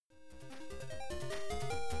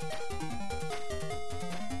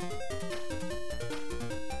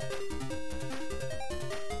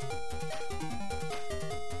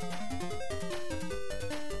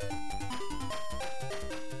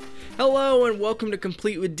Hello and welcome to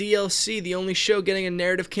Complete with DLC, the only show getting a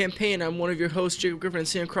narrative campaign. I'm one of your hosts, Jacob Griffin, and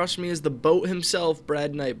sitting across from me is the boat himself,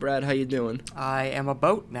 Brad Knight. Brad, how you doing? I am a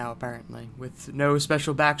boat now, apparently, with no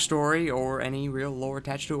special backstory or any real lore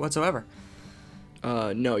attached to it whatsoever.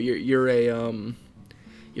 No, you're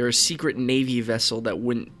a secret Navy vessel that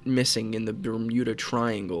went missing in the Bermuda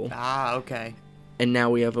Triangle. Ah, okay. And now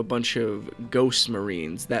we have a bunch of ghost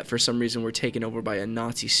Marines that for some reason were taken over by a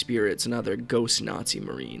Nazi spirit, so now they're ghost Nazi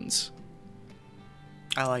Marines.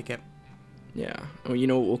 I like it. Yeah. Oh, you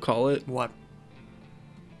know what we'll call it? What?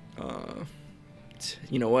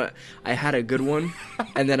 You know what? I had a good one,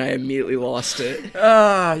 and then I immediately lost it.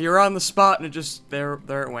 You're on the spot and it just, there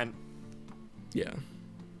it went. Yeah.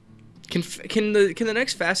 Can the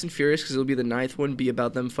next Fast and Furious, because it'll be the 9th one, be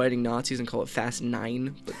about them fighting Nazis and call it Fast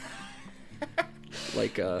 9? But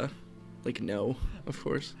like no, of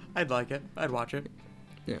course. I'd like it. I'd watch it.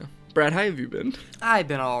 Yeah. Brad, how have you been? I've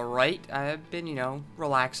been alright. I've been,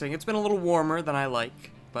 relaxing. It's been a little warmer than I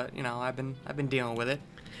like, but, I've been dealing with it.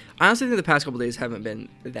 I honestly think the past couple days haven't been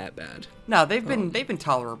that bad. No, they've been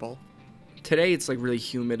tolerable. Today it's like really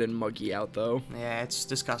humid and muggy out though. Yeah, it's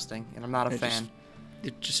disgusting, and I'm not a fan.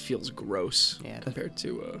 It just feels gross compared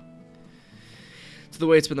to the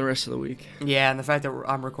way it's been the rest of the week. Yeah, and the fact that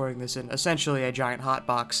I'm recording this in essentially a giant hot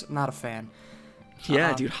box, not a fan.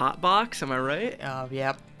 Yeah, dude, hot box, am I right?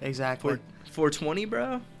 Yep, exactly. 420,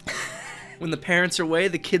 bro? When the parents are away,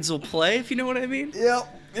 the kids will play, if you know what I mean?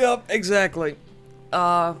 Yep, exactly.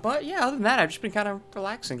 But yeah, other than that, I've just been kind of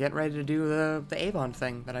relaxing, getting ready to do the Avon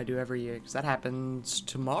thing that I do every year, because that happens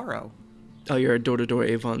tomorrow. Oh, you're a door-to-door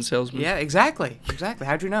Avon salesman? Yeah, exactly.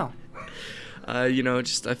 How'd you know? I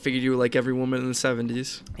figured you were like every woman in the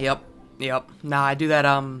 70s. Yep. Nah, I do that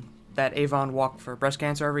Avon walk for breast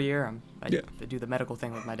cancer every year. I do the medical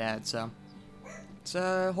thing with my dad, so it's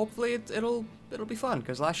hopefully it'll be fun,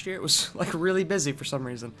 because last year it was like really busy for some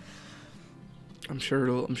reason. I'm sure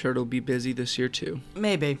it'll be busy this year too.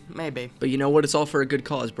 Maybe. But you know what? It's all for a good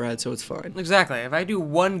cause, Brad, so it's fine. Exactly. If I do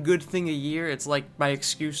one good thing a year, it's like my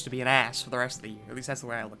excuse to be an ass for the rest of the year. At least that's the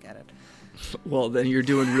way I look at it. Well, then you're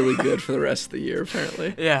doing really good for the rest of the year,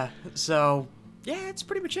 apparently. Yeah. So, yeah, it's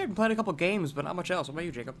pretty much it. I've been playing a couple games, but not much else. What about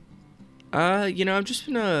you, Jacob? I've just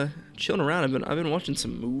been chilling around. I've been watching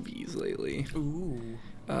some movies lately. Ooh.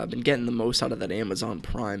 I've been getting the most out of that Amazon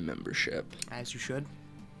Prime membership. As you should.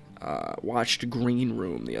 Watched Green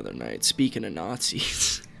Room the other night. Speaking of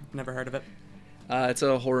Nazis. Never heard of it. It's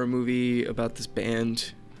a horror movie about this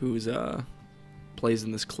band who's plays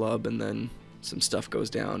in this club, and then some stuff goes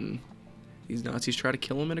down, and these Nazis try to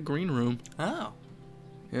kill him in a green room. Oh.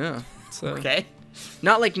 Yeah. Okay.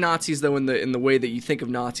 Not like Nazis though in the way that you think of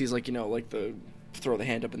Nazis, like like the throw the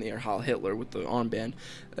hand up in the air, Heil Hitler with the armband,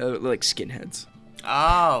 like skinheads.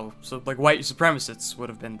 Oh, so like white supremacists would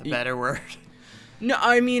have been the better word. No,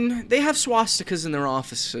 I mean they have swastikas in their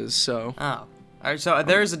offices, so. Oh. All right, so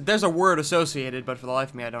there's a word associated, but for the life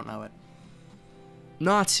of me, I don't know it.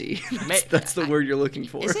 Nazi. That's the word you're looking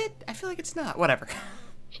for. Is it? I feel like it's not. Whatever.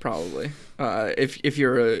 Probably. If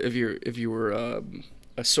you were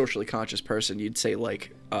a socially conscious person, you'd say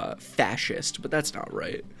like fascist, but that's not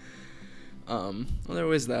right. Well,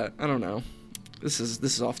 there is that. I don't know. This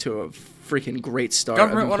is off to a freaking great start.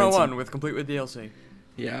 Government 101 with Complete with DLC.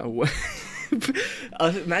 Yeah.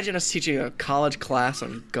 Imagine us teaching a college class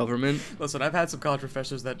on government. Listen, I've had some college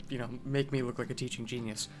professors that make me look like a teaching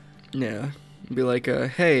genius. Yeah. Be like,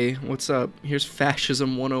 hey, what's up? Here's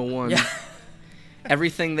fascism 101. Yeah.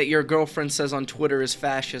 Everything that your girlfriend says on Twitter is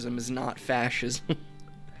fascism is not fascism.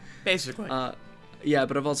 Basically. Yeah,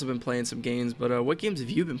 but I've also been playing some games. But what games have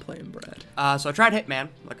you been playing, Brad? So I tried Hitman,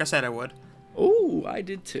 like I said I would. Oh, I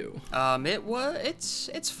did too.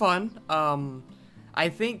 It's fun. I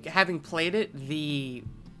think having played it, the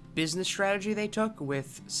business strategy they took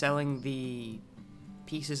with selling the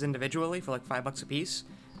pieces individually for like $5 a piece,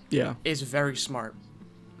 is very smart.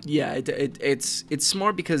 Yeah, it's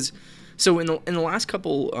smart because. So in the last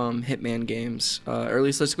couple Hitman games, or at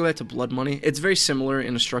least let's go back to Blood Money. It's very similar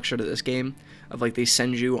in a structure to this game, of like they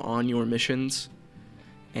send you on your missions,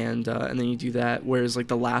 and then you do that. Whereas like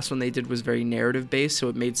the last one they did was very narrative based, so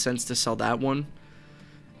it made sense to sell that one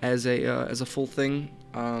as a full thing.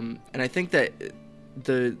 And I think that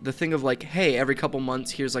the thing of like, hey, every couple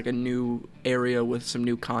months here's like a new area with some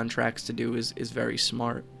new contracts to do is very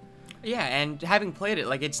smart. Yeah, and having played it,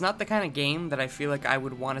 like, it's not the kind of game that I feel like I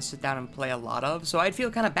would want to sit down and play a lot of, so I'd feel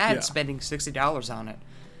kind of bad spending $60 on it.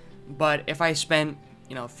 But if I spent,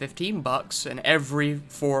 $15, and every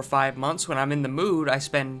 4 or 5 months when I'm in the mood, I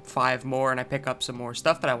spend 5 more and I pick up some more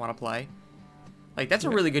stuff that I want to play, like, that's a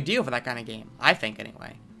really good deal for that kind of game, I think,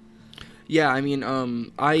 anyway. Yeah, I mean,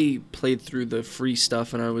 I played through the free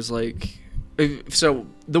stuff, and I was like, so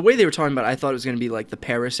the way they were talking about it, I thought it was going to be like the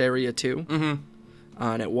Paris area too,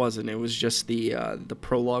 and it wasn't. It was just the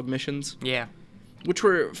prologue missions. Yeah. Which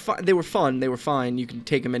were they were fun. They were fine. You can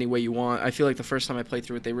take them any way you want. I feel like the first time I played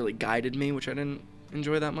through it, they really guided me, which I didn't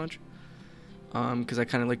enjoy that much. Because I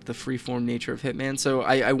kind of liked the freeform nature of Hitman. So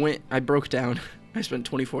I broke down. I spent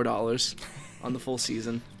 $24 on the full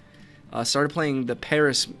season. Started playing the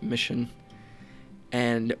Paris mission,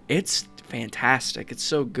 and it's fantastic. It's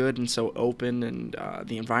so good and so open, and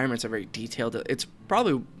the environments are very detailed. It's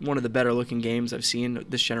probably one of the better looking games I've seen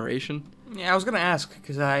this generation. Yeah, I was gonna ask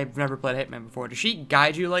because I've never played Hitman before. Does she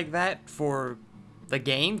guide you like that for the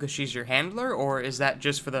game because she's your handler, or is that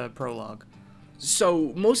just for the prologue?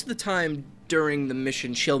 So most of the time during the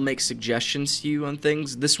mission, she'll make suggestions to you on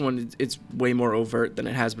things. This one, it's way more overt than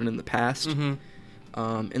it has been in the past. In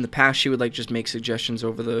the past, she would like just make suggestions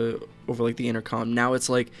over like the intercom. Now it's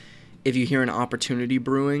like if you hear an opportunity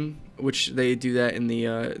brewing, which they do that in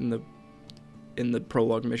the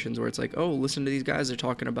prologue missions, where it's like, oh, listen to these guys, they're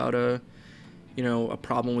talking about a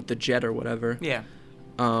problem with the jet or whatever. Yeah.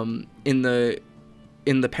 In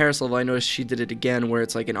the Paris level, I noticed she did it again, where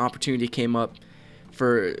it's like an opportunity came up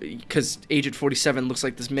because Agent 47 looks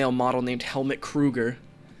like this male model named Helmut Kruger.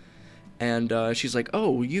 And she's like,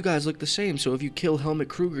 oh, you guys look the same, so if you kill Helmut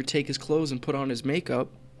Kruger, take his clothes, and put on his makeup,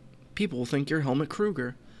 people will think you're Helmut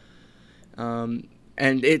Kruger. And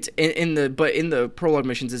it's in the prologue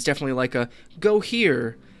missions, it's definitely like a go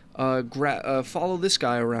here, follow this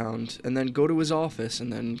guy around, and then go to his office,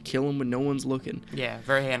 and then kill him when no one's looking. Yeah,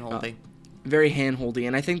 very handholdy. Very handholdy,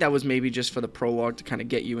 and I think that was maybe just for the prologue to kind of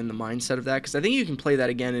get you in the mindset of that, because I think you can play that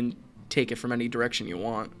again and take it from any direction you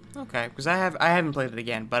want. Okay, because I haven't played it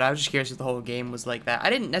again, but I was just curious if the whole game was like that. I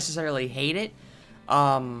didn't necessarily hate it,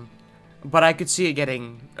 but I could see it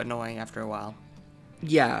getting annoying after a while.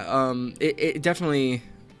 Yeah, it definitely.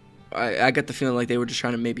 I got the feeling like they were just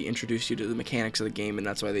trying to maybe introduce you to the mechanics of the game, and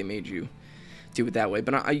that's why they made you do it that way.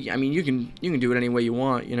 But I mean, you can do it any way you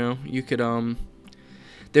want. You know, you could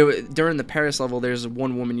during the Paris level, there's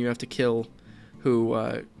one woman you have to kill,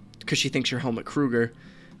 who because she thinks you're Helmut Kruger.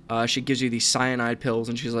 She gives you these cyanide pills,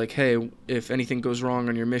 and she's like, hey, if anything goes wrong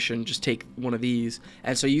on your mission, just take one of these.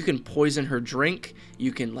 And so you can poison her drink.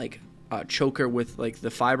 You can, like, choke her with, like,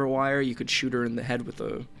 the fiber wire. You could shoot her in the head with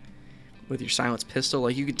your silenced pistol.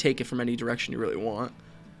 Like, you could take it from any direction you really want.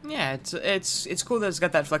 Yeah, it's cool that it's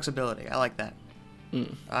got that flexibility. I like that.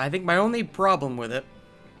 I think my only problem with it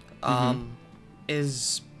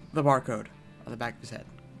is the barcode on the back of his head.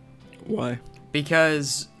 Why?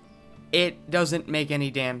 Because it doesn't make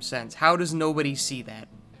any damn sense. How does nobody see that?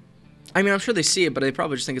 I mean, I'm sure they see it, but they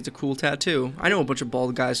probably just think it's a cool tattoo. I know a bunch of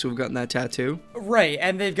bald guys who have gotten that tattoo. Right,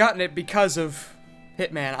 and they've gotten it because of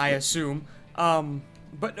Hitman, I assume.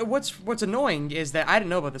 But what's annoying is that I didn't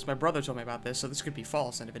know about this. My brother told me about this, so this could be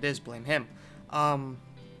false, and if it is, blame him.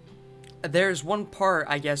 There's one part,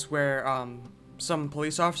 I guess, where some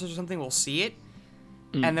police officers or something will see it,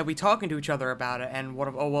 and they'll be talking to each other about it, and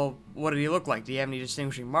what did he look like? Do you have any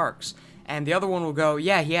distinguishing marks? And the other one will go,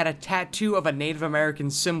 yeah, he had a tattoo of a Native American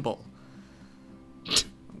symbol.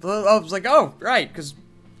 I was like, oh, right, because,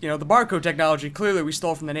 the barcode technology, clearly we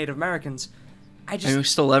stole from the Native Americans. I mean, we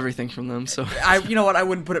stole everything from them, so... You know what, I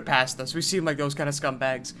wouldn't put it past us. We seem like those kind of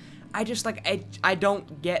scumbags. I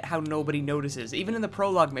don't get how nobody notices. Even in the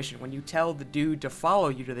prologue mission, when you tell the dude to follow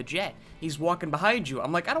you to the jet, he's walking behind you.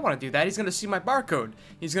 I'm like, I don't want to do that. He's going to see my barcode.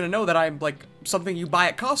 He's going to know that I'm, like, something you buy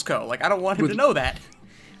at Costco. Like, I don't want him to know that.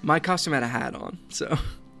 My costume had a hat on, so...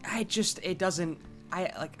 I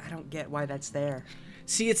don't get why that's there.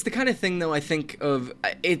 See, it's the kind of thing, though, I think of...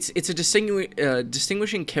 It's a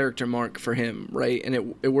distinguishing character mark for him, right?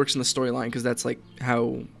 And it works in the storyline, because that's, like,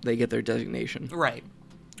 how they get their designation. Right.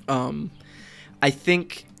 I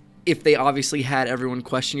think if they obviously had everyone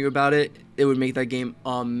question you about it, it would make that game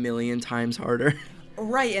a million times harder.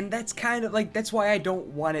 Right, and that's kind of, like, that's why I don't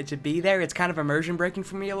want it to be there. It's kind of immersion breaking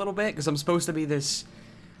for me a little bit, because I'm supposed to be this...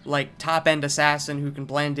 like, top-end assassin who can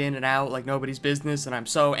blend in and out like nobody's business, and I'm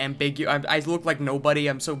so ambiguous. I look like nobody.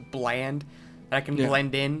 I'm so bland that I can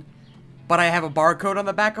blend in. But I have a barcode on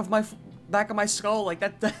the back of my skull. Like,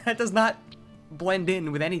 that does not blend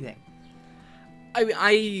in with anything.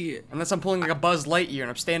 Unless I'm pulling, like, a Buzz Lightyear and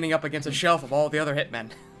I'm standing up against a shelf of all the other hitmen.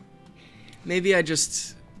 Maybe it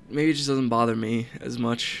just doesn't bother me as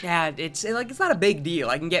much. Yeah, it's not a big deal.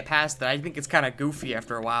 I can get past it. I think it's kind of goofy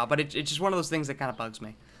after a while, but it's just one of those things that kind of bugs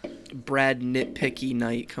me. Brad Nitpicky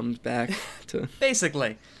Knight comes back to...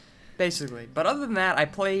 Basically. But other than that, I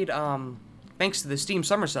played, thanks to the Steam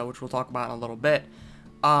Summer Sale, which we'll talk about in a little bit,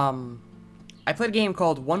 I played a game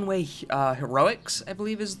called One Way Heroics, I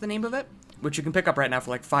believe is the name of it, which you can pick up right now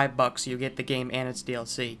for like $5. You get the game and its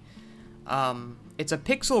DLC. It's a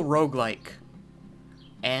pixel roguelike,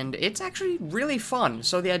 and it's actually really fun.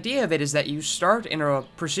 So the idea of it is that you start in a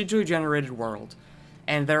procedurally generated world,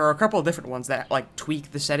 and there are a couple of different ones that like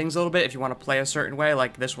tweak the settings a little bit if you want to play a certain way.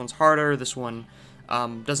 Like this one's harder, this one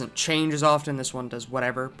doesn't change as often, this one does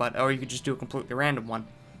whatever, or you could just do a completely random one.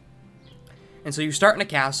 And so you start in a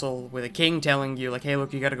castle with a king telling you, like, hey,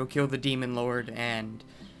 look, you gotta go kill the demon lord, and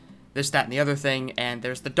this, that, and the other thing, and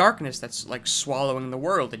there's the darkness that's, like, swallowing the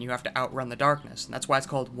world, and you have to outrun the darkness, and that's why it's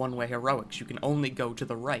called One-Way Heroics. You can only go to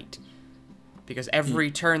the right. Because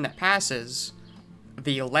every turn that passes,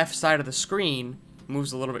 the left side of the screen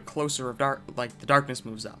moves a little bit closer of the darkness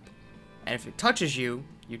moves up. And if it touches you,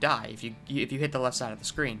 you die, if you hit the left side of the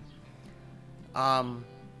screen.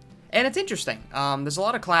 And it's interesting. There's a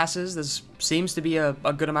lot of classes. There seems to be a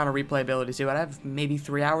good amount of replayability to it. I have maybe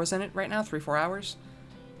 3 hours in it right now, 3-4 hours.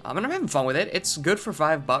 And I'm having fun with it. It's good for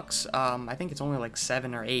 $5. I think it's only like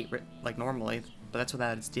 7 or 8, like normally, but that's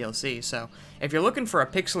without its DLC. So if you're looking for a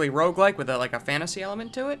pixely roguelike with a fantasy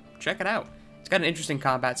element to it, check it out. It's got an interesting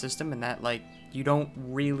combat system in that like you don't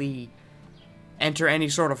really enter any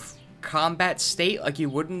sort of combat state like you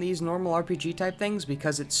would in these normal RPG type things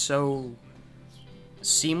because it's so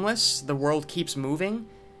seamless. The world keeps moving.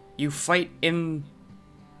 You fight in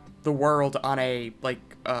the world on a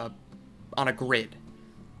grid.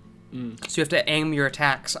 So you have to aim your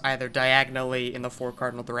attacks either diagonally in the 4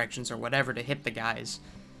 cardinal directions or whatever to hit the guys.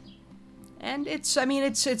 And it's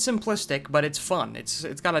simplistic, but it's fun.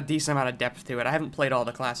 It's got a decent amount of depth to it. I haven't played all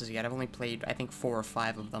the classes yet. I've only played, I think, 4 or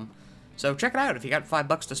 5 of them. So check it out if you got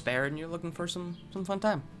 $5 to spare and you're looking for some fun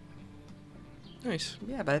time. Nice.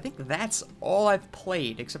 Yeah, but I think that's all I've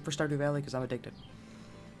played, except for Stardew Valley, because I'm addicted.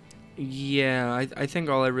 Yeah, I think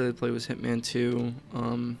all I really played was Hitman 2,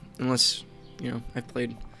 unless, I've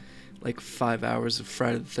played like 5 hours of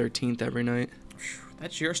Friday the 13th every night.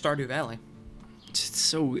 That's your Stardew Valley.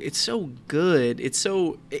 It's so good. It's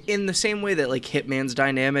so, in the same way that like Hitman's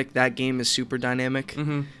dynamic, that game is super dynamic.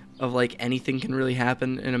 Mm-hmm. Of like anything can really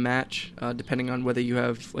happen in a match, depending on whether you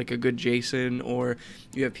have like a good Jason or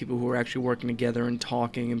you have people who are actually working together and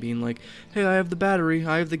talking and being like, hey, I have the battery,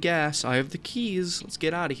 I have the gas, I have the keys, let's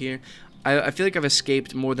get out of here. I feel like I've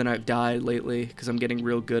escaped more than I've died lately because I'm getting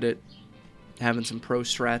real good at having some pro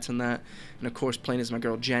strats in that. And of course playing as my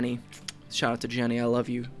girl Jenny. Shout out to Jenny, I love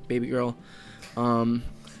you, baby girl.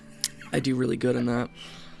 I do really good in that.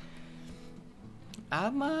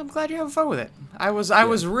 I'm glad you're having fun with it. I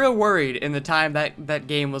was real worried in the time that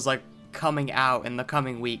game was like coming out in the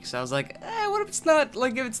coming weeks. I was like, what if it's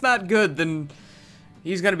not good, then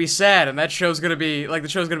he's gonna be sad, and that show's gonna be like the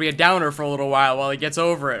show's gonna be a downer for a little while he gets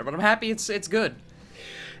over it. But I'm happy it's good.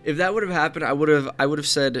 If that would have happened, I would have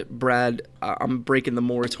said, Brad, I'm breaking the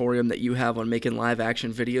moratorium that you have on making live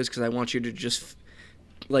action videos because I want you to just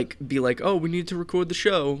be like, oh, we need to record the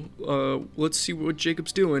show. Let's see what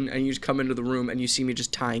Jacob's doing. And you just come into the room and you see me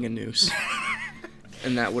just tying a noose.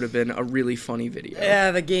 And that would have been a really funny video.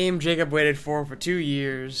 Yeah, the game Jacob waited for 2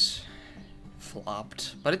 years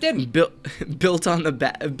flopped, but it didn't. Built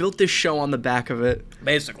this show on the back of it.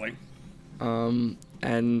 Basically. And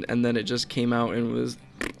then it just came out and was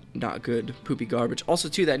not good, poopy garbage. Also,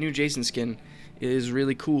 too, that new Jason skin is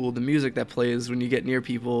really cool. The music that plays when you get near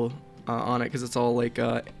people on it, because it's all like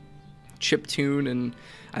chiptune, and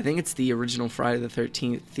I think it's the original Friday the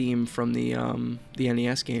 13th theme from the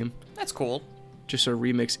NES game. That's cool. Just a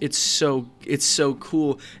remix. It's so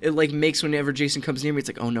cool. It like makes whenever Jason comes near me, it's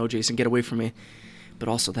like, oh no, Jason, get away from me. But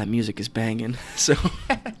also that music is banging. So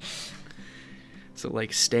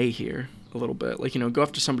like stay here a little bit. Like, go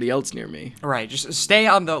after somebody else near me. Right. Just stay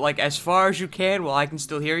on the as far as you can while I can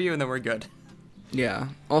still hear you, and then we're good. Yeah.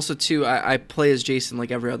 Also, too, I play as Jason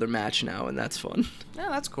like every other match now, and that's fun. Yeah,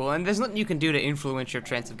 that's cool. And there's nothing you can do to influence your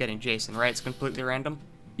chance of getting Jason, right? It's completely random?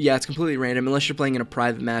 Yeah, it's completely random, unless you're playing in a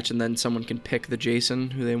private match, and then someone can pick the Jason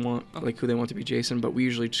who they want, who they want to be Jason, but we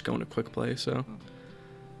usually just go into quick play, so.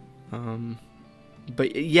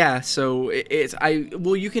 But, yeah, so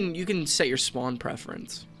you can set your spawn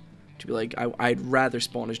preference to be like, I'd rather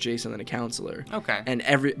spawn as Jason than a counselor.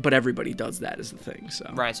 Okay. But everybody does that is the thing,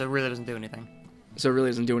 so. Right, so it really doesn't do anything. So it really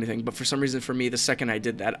doesn't do anything. But for some reason, for me, the second I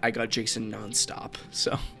did that, I got Jason nonstop.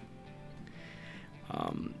 So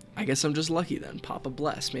I guess I'm just lucky then. Papa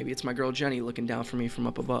bless. Maybe it's my girl Jenny looking down for me from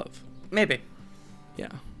up above. Maybe.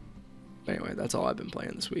 Yeah. But anyway, that's all I've been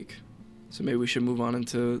playing this week. So maybe we should move on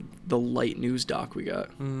into the light news doc we got.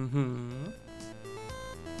 Mm-hmm.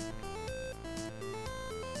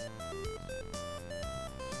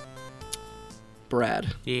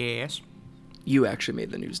 Brad. Yes. You actually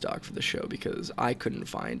made the news doc for the show because I couldn't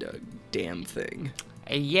find a damn thing.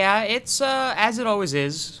 Yeah, it's as it always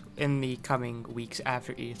is in the coming weeks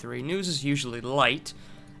after E3. News is usually light,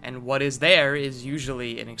 and what is there is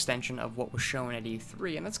usually an extension of what was shown at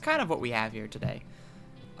E3, and that's kind of what we have here today.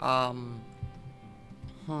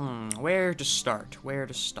 Where to start?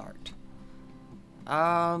 Let's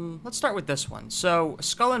start with this one. So,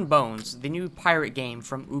 Skull and Bones, the new pirate game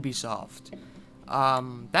from Ubisoft.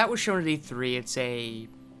 That was shown at E3. It's a,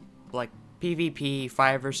 PvP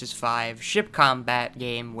 5 versus 5 ship combat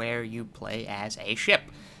game where you play as a ship,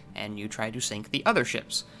 and you try to sink the other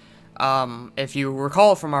ships. If you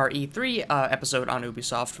recall from our E3 episode on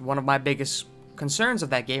Ubisoft, one of my biggest concerns of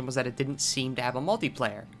that game was that it didn't seem to have a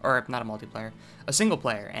multiplayer, or not a multiplayer, a single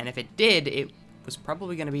player, and if it did, it was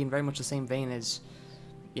probably going to be in very much the same vein as,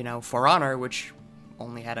 For Honor, which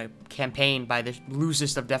only had a campaign by the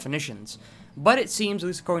loosest of definitions. But it seems, at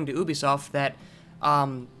least according to Ubisoft, that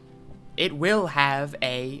it will have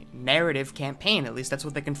a narrative campaign. At least that's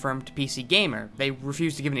what they confirmed to PC Gamer. They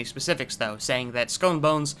refused to give any specifics, though, saying that Skull and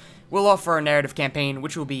Bones will offer a narrative campaign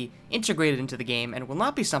which will be integrated into the game and will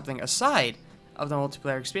not be something aside of the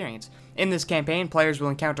multiplayer experience. In this campaign, players will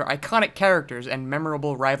encounter iconic characters and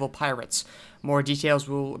memorable rival pirates. More details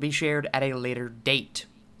will be shared at a later date.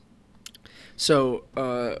 So,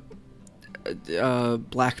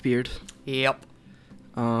 Blackbeard. Yep.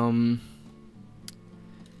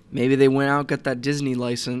 Maybe they went out, got that Disney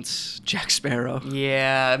license, Jack Sparrow.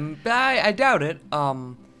 Yeah, I doubt it.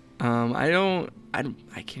 I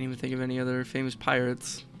can't even think of any other famous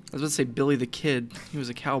pirates. I was about to say Billy the Kid. He was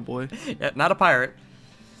a cowboy. Yeah, not a pirate.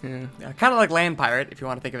 Yeah. Kind of like Land Pirate, if you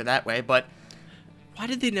want to think of it that way, but... Why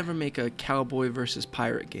did they never make a cowboy versus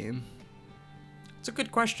pirate game? It's a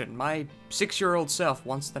good question. My 6-year-old self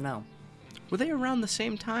wants to know. Were they around the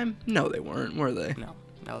same time? No, they weren't, were they?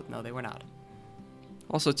 No, they were not.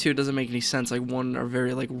 Also, too, it doesn't make any sense. One are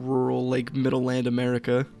very, rural, middle land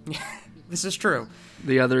America. This is true.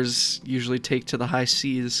 The others usually take to the high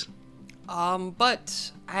seas.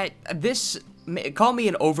 But call me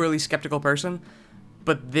an overly skeptical person,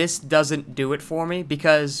 but this doesn't do it for me,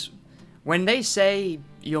 because when they say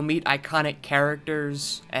you'll meet iconic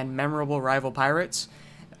characters and memorable rival pirates,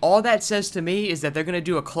 all that says to me is that they're going to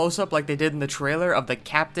do a close-up like they did in the trailer of the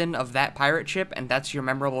captain of that pirate ship, and that's your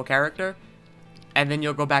memorable character, and then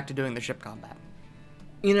you'll go back to doing the ship combat.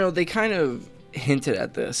 They kind of hinted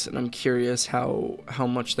at this, and I'm curious how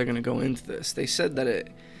much they're going to go into this. They said that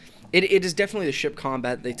it is definitely the ship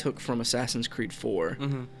combat they took from Assassin's Creed 4.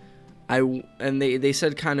 Mm-hmm. They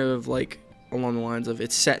said kind of along the lines of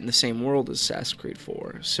it's set in the same world as Assassin's Creed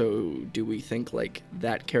 4. So do we think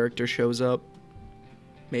that character shows up?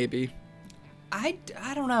 Maybe. I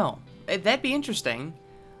don't know. That'd be interesting.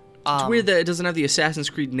 It's weird that it doesn't have the Assassin's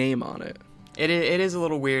Creed name on it. It is a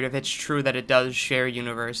little weird if it's true that it does share a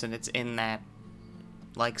universe and it's in that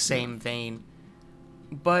same vein.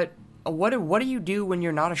 But what do you do when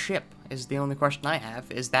you're not a ship? Is the only question I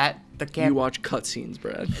have. Is that the campaign? You watch cutscenes,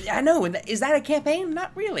 Brad. I know. Is that a campaign?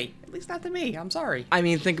 Not really. At least not to me. I'm sorry. I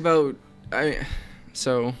mean, think about.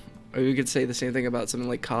 So you could say the same thing about something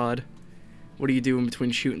like COD. What do you do in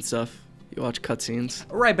between shooting stuff? You watch cutscenes.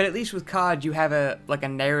 Right, but at least with COD, you have a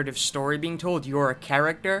narrative story being told. You're a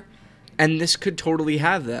character. And this could totally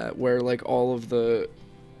have that, where all of the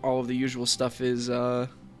usual stuff is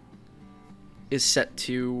set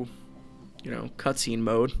to, cutscene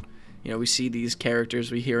mode. We see these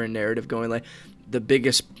characters, we hear a narrative going the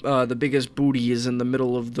biggest booty is in the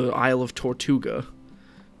middle of the Isle of Tortuga,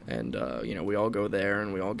 and we all go there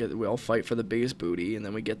and we all fight for the biggest booty, and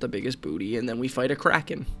then we get the biggest booty, and then we fight a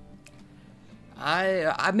kraken.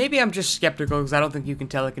 Maybe I'm just skeptical because I don't think you can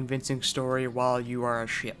tell a convincing story while you are a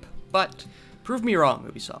ship. But prove me wrong,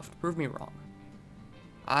 Ubisoft. Prove me wrong.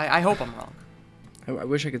 I hope I'm wrong. I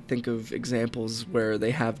wish I could think of examples where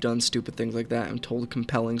they have done stupid things like that and told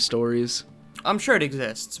compelling stories. I'm sure it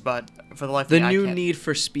exists, but for the life of me, The I new can't. Need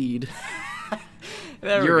for Speed.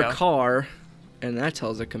 You're a car, and that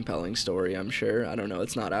tells a compelling story, I'm sure. I don't know,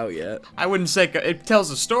 it's not out yet. I wouldn't say it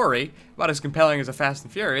tells a story, about as compelling as a Fast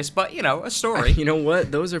and Furious, but, a story. You know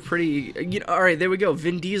what? Those are pretty... all right, there we go.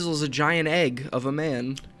 Vin Diesel's a giant egg of a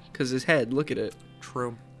man, because his head, look at it.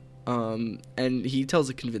 True. And he tells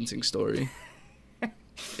a convincing story.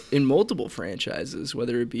 In multiple franchises,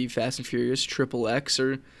 whether it be Fast and Furious, Triple X,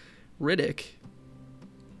 or Riddick.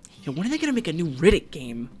 When are they going to make a new Riddick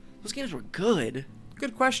game? Those games were good.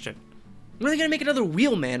 Good question. When are they going to make another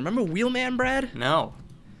Wheelman? Remember Wheelman, Brad? No.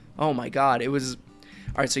 Oh my god, it was...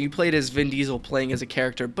 Alright, so you played as Vin Diesel playing as a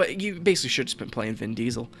character, but you basically should have just been playing Vin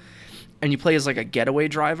Diesel. And you play as a getaway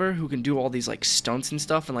driver who can do all these stunts and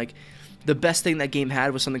stuff, and The best thing that game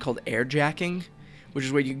had was something called airjacking, which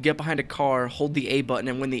is where you get behind a car, hold the A button,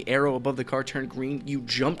 and when the arrow above the car turned green, you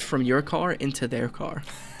jumped from your car into their car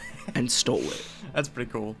and stole it. That's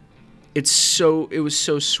pretty cool. It was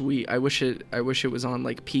so sweet. I wish it was on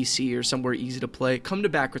like PC or somewhere easy to play. Come to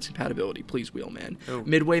backwards compatibility, please, Wheelman. Ooh.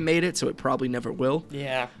 Midway made it, so it probably never will.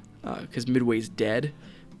 Yeah. Because Midway's dead.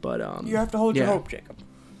 But You have to hold your hope, Jacob.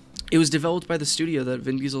 It was developed by the studio that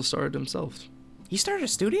Vin Diesel started himself. He started a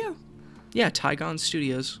studio? Yeah, Tygon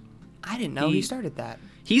Studios. I didn't know he started that.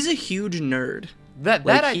 He's a huge nerd. That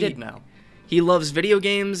I did know. He loves video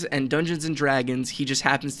games and Dungeons and Dragons. He just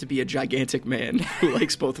happens to be a gigantic man who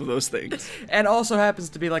likes both of those things. And also happens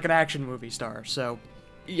to be like an action movie star, so...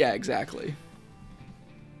 Yeah, exactly.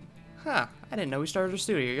 Huh, I didn't know he started a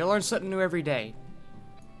studio. You learn something new every day.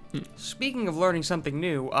 Speaking of learning something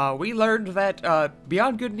new, we learned that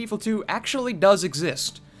Beyond Good and Evil 2 actually does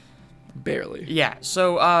exist. Barely. Yeah,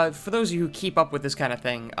 so for those of you who keep up with this kind of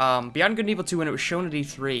thing, Beyond Good and Evil 2, when it was shown at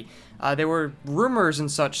E3, there were rumors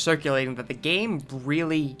and such circulating that the game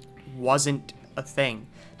really wasn't a thing.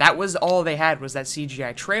 That was all they had, was that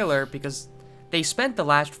CGI trailer, because they spent the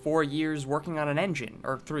last 4 years working on an engine,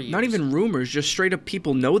 or 3 years. Not even rumors, just straight up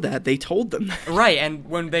people know that. They told them. Right, and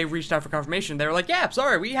when they reached out for confirmation, they were like, yeah,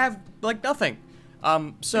 sorry, we have, like, nothing.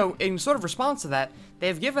 So in sort of response to that,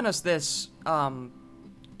 they've given us this,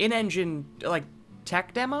 in-engine, like,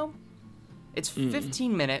 tech demo. It's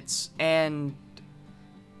 15 minutes, and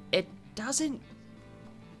it doesn't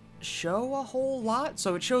show a whole lot.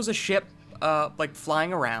 So it shows a ship, like,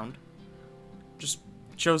 flying around. Just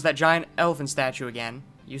shows that giant elephant statue again.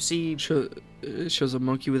 You see... It shows a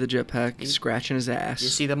monkey with a jetpack scratching his ass. You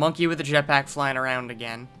see the monkey with a jetpack flying around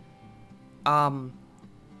again. But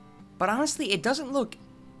honestly, it doesn't look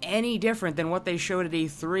any different than what they showed at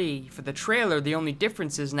E3 for the trailer. The only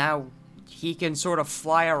difference is now he can sort of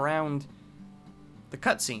fly around the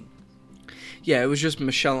cutscene. Yeah, it was just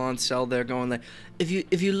Michel Ancel there going like, if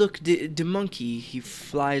you look, the monkey, he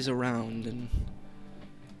flies around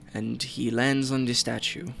and he lands on the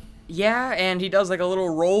statue. Yeah, and he does like a little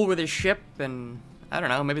roll with his ship, and I don't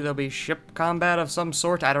know, maybe there'll be ship combat of some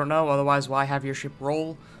sort. I don't know. Otherwise, why have your ship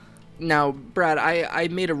roll? Now, Brad, I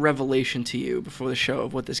made a revelation to you before the show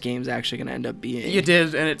of what this game's actually going to end up being. You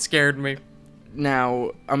did, and it scared me.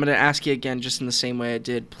 Now, I'm going to ask you again just in the same way I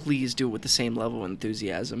did. Please do it with the same level of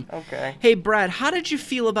enthusiasm. Okay. Hey, Brad, how did you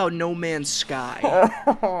feel about No Man's Sky?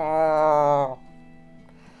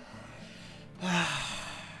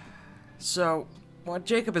 So, what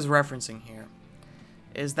Jacob is referencing here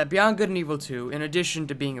is that Beyond Good and Evil 2, in addition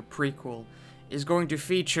to being a prequel, is going to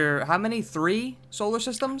feature, how many? 3 solar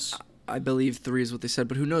systems? I believe 3 is what they said,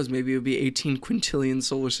 but who knows? Maybe it would be 18 quintillion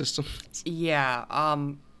solar systems. Yeah,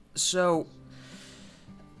 so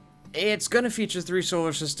it's going to feature 3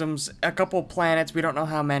 solar systems, a couple planets, we don't know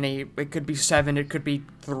how many. It could be 7, it could be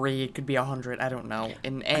 3, it could be 100, I don't know.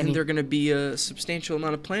 And there are going to be a substantial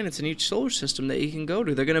amount of planets in each solar system that you can go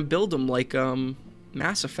to. They're going to build them like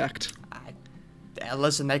Mass Effect.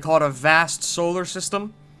 Listen, they call it a vast solar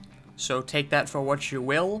system, so take that for what you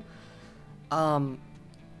will.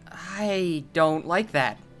 I don't like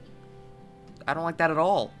that. I don't like that at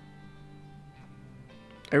all.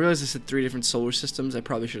 I realized I said 3 different solar systems. I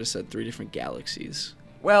probably should have said 3 different galaxies.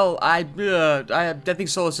 Well, I think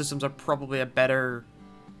solar systems are probably a better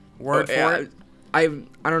word for it. I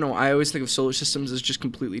don't know. I always think of solar systems as just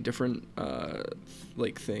completely different,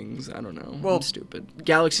 like, things. I don't know. Well, I'm stupid.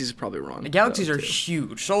 Galaxies is probably wrong. Galaxies are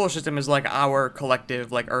huge. Solar system is like our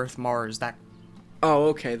collective, like Earth, Mars, that. Oh,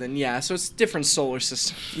 okay, then yeah. So it's different solar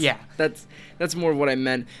systems. Yeah. That's more what I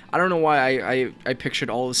meant. I don't know why I pictured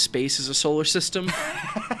all of space as a solar system.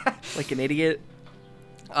 Like an idiot.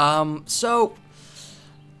 So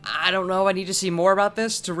I don't know. I need to see more about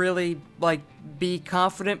this to really like be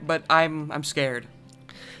confident, but I'm scared.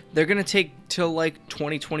 They're gonna take till like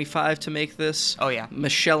 2025 to make this. Oh yeah.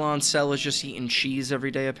 Michel Ancel is just eating cheese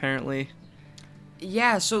every day apparently.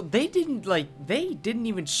 Yeah, so they didn't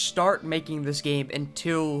even start making this game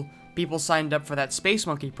until people signed up for that Space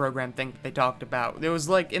Monkey program thing that they talked about. It was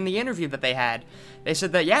like in the interview that they had, they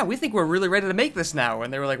said that, yeah, we think we're really ready to make this now.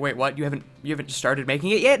 And they were like, wait, what? You haven't started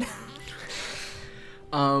making it yet?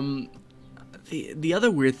 The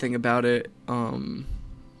other weird thing about it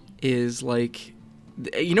is like,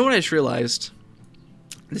 you know what I just realized?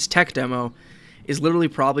 This tech demo is literally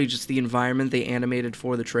probably just the environment they animated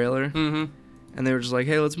for the trailer. Mm-hmm. And they were just like,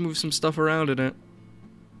 hey, let's move some stuff around in it.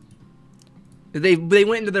 They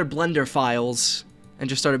went into their Blender files and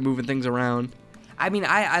just started moving things around. I mean,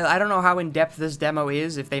 I don't know how in-depth this demo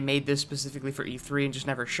is, if they made this specifically for E3 and just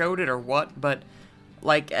never showed it or what, but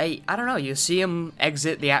Like, I don't know, you see him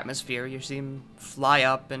exit the atmosphere, you see him fly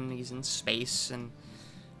up, and he's in space, and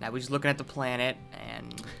now he's looking at the planet,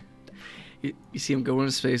 and... You see him go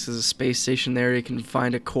into space. There's a space station there. He can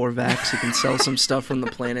find a Corvax. He can sell some stuff from the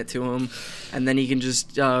planet to him. And then he can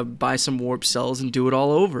just buy some warp cells and do it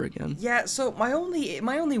all over again. Yeah, so my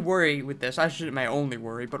only worry with this, I shouldn't my only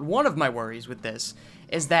worry, but one of my worries with this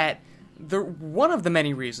is that one of the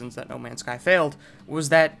many reasons that No Man's Sky failed was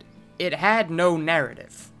that it had no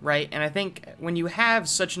narrative, right? And I think when you have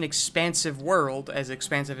such an expansive world, as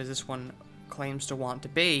expansive as this one claims to want to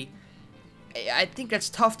be, I think it's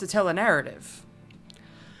tough to tell a narrative.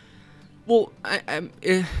 Well,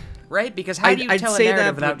 right? Because how do you tell a say narrative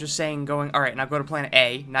that, without just saying, going, all right, now go to planet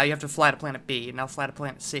A, now you have to fly to planet B, and now fly to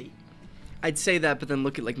planet C? I'd say that, but then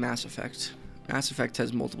look at, like, Mass Effect. Mass Effect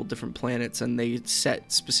has multiple different planets, and they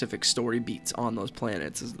set specific story beats on those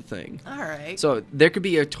planets is the thing. All right. So there could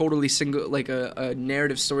be a totally single, like, a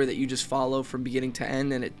narrative story that you just follow from beginning to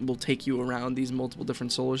end, and it will take you around these multiple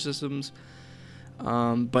different solar systems.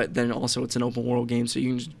 But then also it's an open world game, so you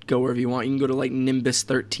can just go wherever you want. You can go to like Nimbus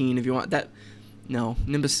 13 if you want.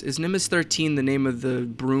 Is Nimbus 13 the name of the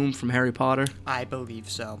broom from Harry Potter? I believe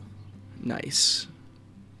so. Nice.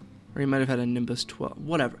 Or you might have had a Nimbus 12.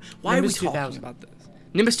 Whatever. Why Nimbus are we 2000. talking about this?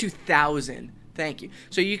 Nimbus 2000. Thank you.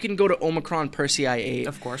 So you can go to Omicron Persei 8.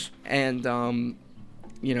 Of course. And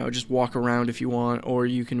just walk around if you want, or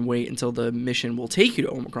you can wait until the mission will take you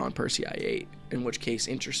to Omicron Persei 8, in which case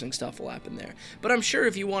interesting stuff will happen there. But I'm sure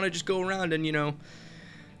if you want to just go around and,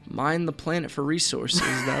 mine the planet for resources,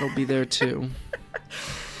 that'll be there too.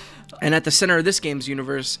 And at the center of this game's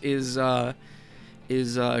universe is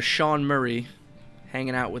Sean Murray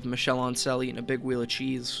hanging out with Michelle Ancel eating a big wheel of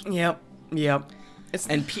cheese. Yep.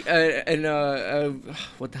 And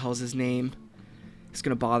what the hell is his name? It's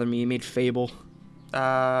gonna bother me. He made Fable.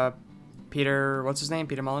 Peter, what's his name?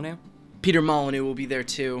 Peter Molyneux? Peter Molyneux will be there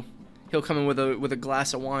too. He'll come in with a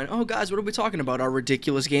glass of wine. Oh, guys, what are we talking about? Our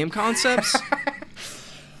ridiculous game concepts?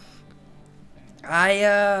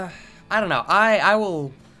 I don't know.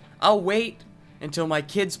 I'll wait until my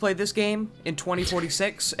kids play this game in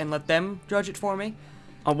 2046 and let them judge it for me.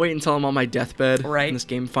 I'll wait until I'm on my deathbed. Right. And this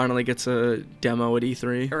game finally gets a demo at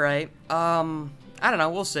E3. Right. I don't know.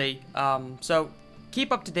 We'll see. So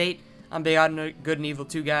keep up to date on Beyond Good and Evil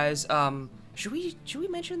 2, guys. Should we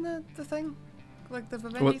mention the thing? Like the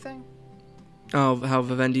Vivendi thing? Oh, how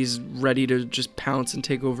Vivendi's ready to just pounce and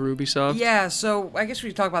take over Ubisoft? Yeah, so I guess we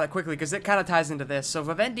should talk about that quickly, because it kind of ties into this. So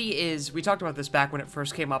Vivendi we talked about this back when it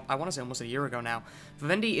first came up, I want to say almost a year ago now.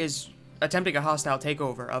 Vivendi is attempting a hostile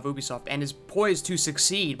takeover of Ubisoft, and is poised to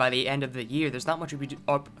succeed by the end of the year. There's not much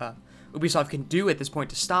Ubisoft can do at this point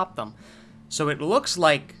to stop them. So it looks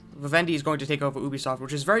like Vivendi is going to take over Ubisoft,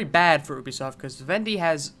 which is very bad for Ubisoft, because Vivendi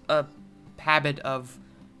has a habit of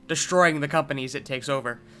destroying the companies it takes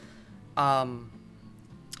over.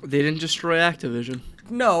 They didn't destroy Activision.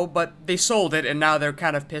 No, but they sold it, and now they're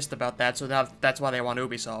kind of pissed about that, so now that's why they want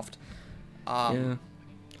Ubisoft. Yeah.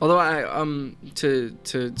 Although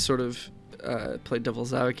to sort of play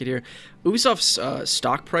devil's advocate here, Ubisoft's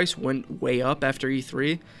stock price went way up after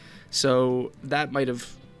E3, so that might have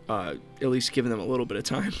at least given them a little bit of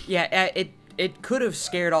time. Yeah, it could have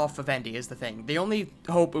scared off Vivendi is the thing. The only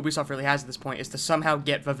hope Ubisoft really has at this point is to somehow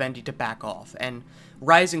get Vivendi to back off, and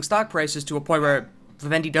rising stock prices to a point where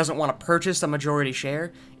Vivendi doesn't want to purchase a majority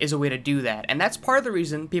share is a way to do that. And that's part of the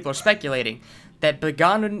reason people are speculating that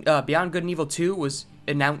Beyond Good and Evil 2 was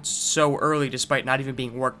announced so early despite not even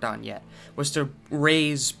being worked on yet, was to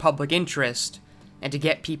raise public interest and to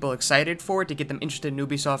get people excited for it, to get them interested in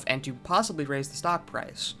Ubisoft, and to possibly raise the stock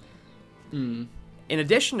price. In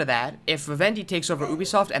addition to that, if Vivendi takes over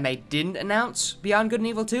Ubisoft and they didn't announce Beyond Good and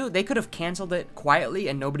Evil 2, they could have canceled it quietly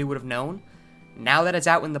and nobody would have known. Now that it's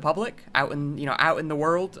out in the public, out in the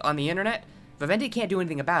world, on the internet, Vivendi can't do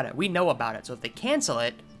anything about it. We know about it, so if they cancel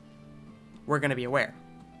it, we're going to be aware.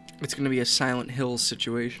 It's going to be a Silent Hill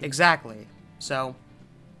situation. Exactly. So,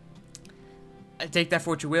 take that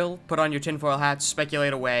for what you will, put on your tinfoil hats,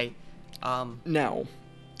 speculate away. Now,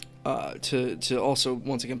 to also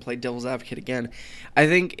once again play devil's advocate again, I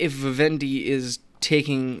think if Vivendi is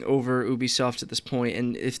taking over Ubisoft at this point,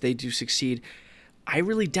 and if they do succeed, I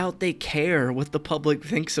really doubt they care what the public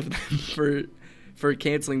thinks of them for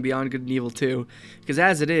canceling Beyond Good and Evil 2. Because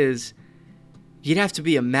as it is, you'd have to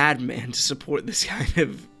be a madman to support this kind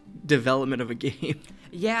of development of a game.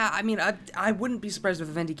 Yeah, I mean, I wouldn't be surprised if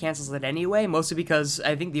Vivendi cancels it anyway, mostly because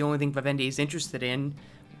I think the only thing Vivendi is interested in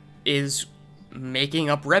is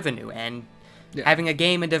making up revenue, and having a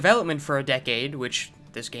game in development for a decade, which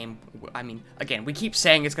this game, I mean, again, we keep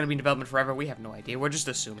saying it's going to be in development forever, we have no idea, we're just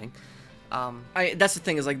assuming. That's the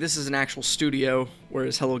thing is like this is an actual studio,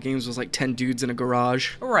 whereas Hello Games was like 10 dudes in a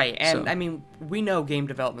garage. Right, and So- I mean, we know game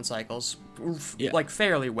development cycles Yeah. like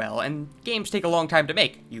fairly well, and games take a long time to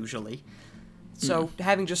make usually. So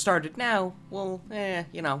having just started now, well,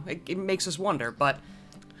 it makes us wonder, but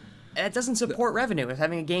it doesn't support revenue with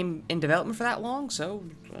having a game in development for that long. So,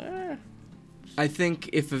 I think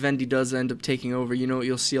if Vivendi does end up taking over, you know what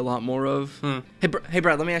you'll see a lot more of? Hey,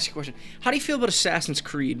 Brad, let me ask you a question. How do you feel about Assassin's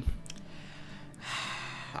Creed?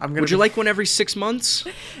 Would you like one every 6 months?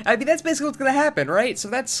 I mean, that's basically what's gonna happen, right? So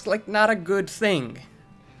that's like not a good thing.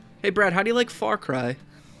 Hey, Brad, how do you like Far Cry?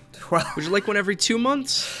 Well, Would you like one every 2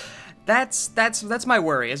 months? that's my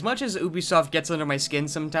worry. As much as Ubisoft gets under my skin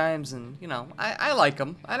sometimes, and I like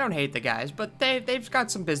them. I don't hate the guys, but they've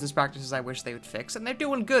got some business practices I wish they would fix, and they're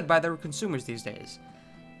doing good by their consumers these days.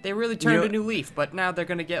 They really turned a new leaf, but now they're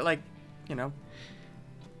gonna get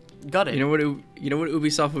gutted. You know what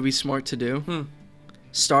Ubisoft would be smart to do?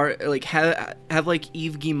 Start like have like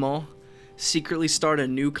Yves Guillemot secretly start a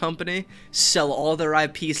new company, sell all their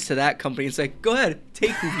IPs to that company. It's like, go ahead,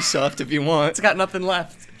 take Ubisoft if you want. It's got nothing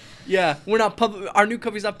left. Yeah, we're not our new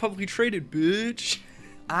company's not publicly traded, bitch.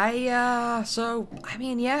 I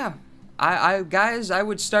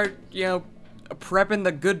would start, prepping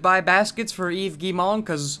the goodbye baskets for Yves Guillemot,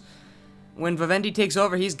 because when Vivendi takes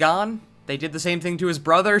over, he's gone. They did the same thing to his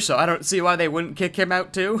brother, so I don't see why they wouldn't kick him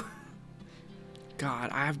out too.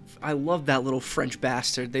 God, I love that little French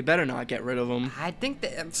bastard. They better not get rid of him. I think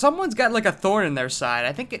that someone's got like a thorn in their side.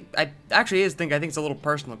 I think I think it's a little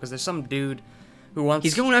personal, because there's some dude who wants.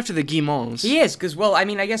 He's going after the Guillemots. He is, because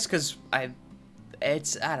I guess because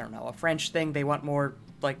it's I don't know, a French thing. They want more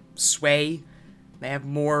like sway. They have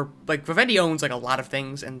more like Vivendi owns like a lot of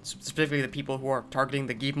things, and specifically the people who are targeting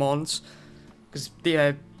the Guillemots, because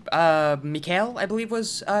the Mikhail, I believe,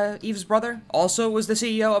 was Yves' brother, also was the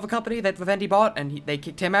CEO of a company that Vivendi bought, and they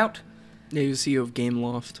kicked him out. Yeah, he was CEO of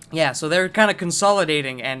Gameloft. Yeah, so they're kind of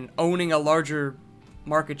consolidating and owning a larger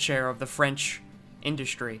market share of the French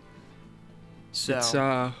industry. So It's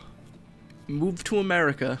move to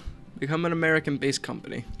America, become an American-based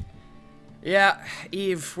company. yeah,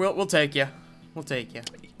 Yves, we'll take you. We'll take you.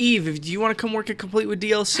 Eve, do you want to come work at Complete with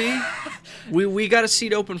DLC? we got a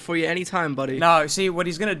seat open for you anytime, buddy. No, see, what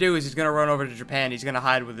he's gonna do is he's gonna run over to Japan. He's gonna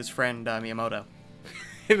hide with his friend Miyamoto.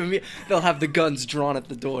 Him and me, they'll have the guns drawn at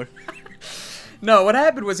the door. No, what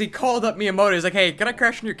happened was he called up Miyamoto. He's like, "Hey, can I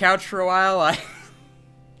crash on your couch for a while?"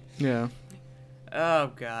 Yeah.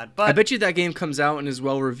 Oh God, but I bet you that game comes out and is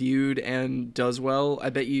well reviewed and does well. I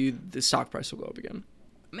bet you the stock price will go up again,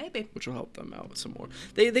 maybe. which will help them out some more.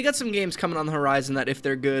 They got some games coming on the horizon that if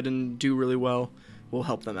they're good and do really well, will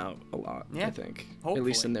help them out a lot. Yeah, I think, hopefully. at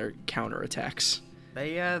least in their counterattacks.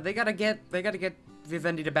 They gotta get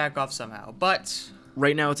Vivendi to back off somehow. But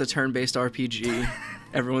Right now, it's a turn-based RPG.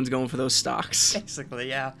 Everyone's going for those stocks. basically,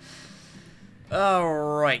 yeah. All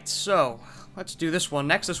right, so let's do this one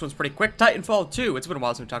next. This one's pretty quick. Titanfall 2. It's been a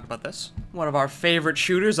while since we talked about this. One of our favorite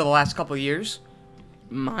shooters of the last couple of years.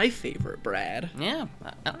 My favorite, Brad. Yeah,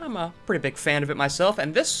 I'm a pretty big fan of it myself.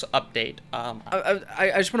 And this update,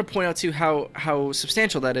 I just want to point out too how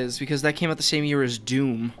substantial that is, because that came out the same year as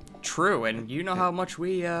Doom. true, and you know how much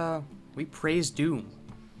we praise Doom.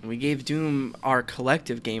 We gave Doom our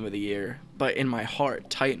collective game of the year, but in my heart,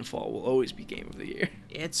 Titanfall will always be game of the year.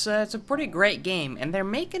 It's a pretty great game, and they're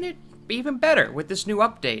making it even better with this new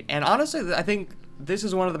update. And honestly, I think this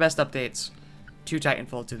is one of the best updates to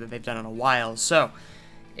Titanfall 2 that they've done in a while. So,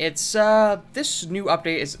 it's this new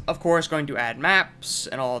update is of course going to add maps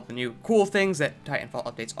and all the new cool things that Titanfall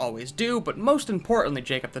updates always do, but most importantly,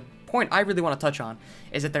 Jacob, the point I really want to touch on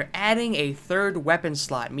is that they're adding a third weapon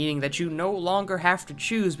slot, meaning that you no longer have to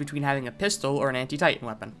choose between having a pistol or an anti-Titan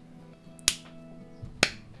weapon.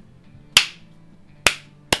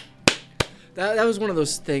 That was one of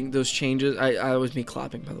those changes. I was me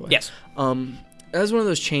clapping, by the way. Yes. That was one of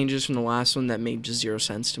those changes from the last one that made just zero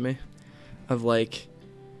sense to me. Of like,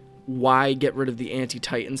 why get rid of the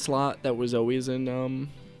anti-Titan slot that was always in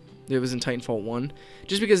it was in Titanfall 1,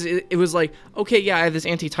 just because it was like, okay, yeah, I have this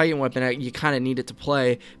anti-Titan weapon, you kind of need it to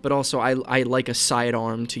play, but also I like a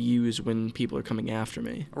sidearm to use when people are coming after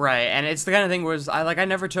me. Right, and it's the kind of thing where I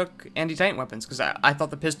never took anti-Titan weapons because I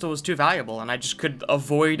thought the pistol was too valuable, and I just could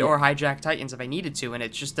avoid or hijack Titans if I needed to, and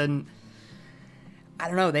it just didn't. I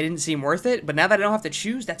don't know, they didn't seem worth it. But now that I don't have to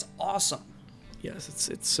choose, that's awesome. Yes,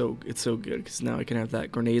 it's so good, because now I can have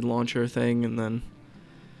that grenade launcher thing, and then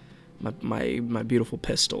my beautiful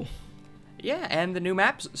pistol. Yeah, and the new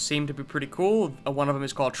maps seem to be pretty cool. One of them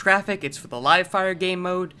is called Traffic. It's for the live fire game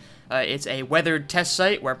mode. It's a weathered test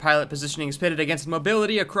site where pilot positioning is pitted against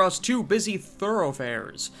mobility across 2 busy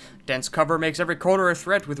thoroughfares. Dense cover makes every corner a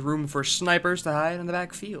threat with room for snipers to hide in the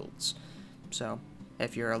back fields. So,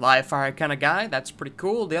 if you're a live fire kind of guy, that's pretty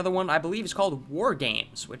cool. The other one, I believe, is called War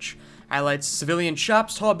Games, which highlights civilian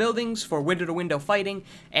shops, tall buildings for window-to-window fighting,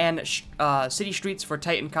 and city streets for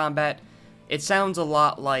Titan combat. It sounds a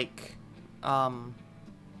lot like...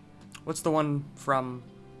 what's the one from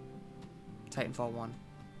Titanfall 1?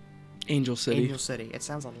 Angel City. Angel City. It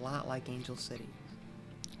sounds a lot like Angel City.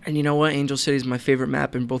 And you know what? Angel City is my favorite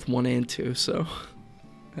map in both 1 and 2, so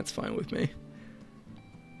that's fine with me.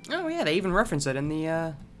 Oh yeah, they even reference it in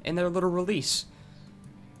the in their little release.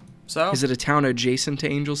 So is it a town adjacent to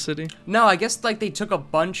Angel City? No, I guess like they took a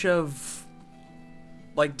bunch of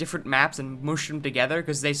like different maps and mushed them together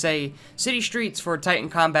because they say city streets for Titan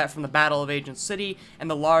combat from the Battle of Angel City and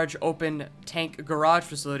the large open tank garage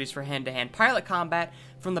facilities for hand-to-hand pilot combat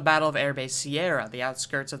from the Battle of Airbase Sierra. The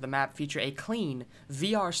outskirts of the map feature a clean,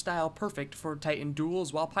 VR style perfect for Titan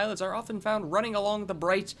duels, while pilots are often found running along the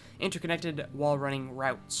bright, interconnected wall-running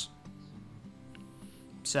routes.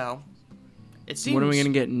 So, it seems... When are we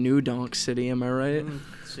going to get New Donk City, am I right?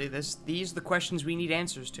 See, these are the questions we need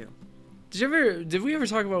answers to. Did we ever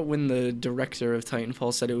talk about when the director of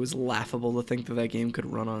Titanfall said it was laughable to think that that game could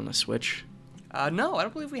run on a Switch? No, I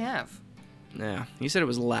don't believe we have. Yeah, he said it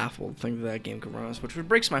was laughable to think that that game could run on a Switch, which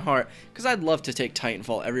breaks my heart, because I'd love to take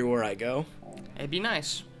Titanfall everywhere I go. It'd be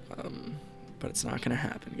nice. But it's not going to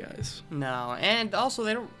happen, guys. No, and also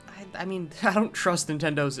they don't... I mean, I don't trust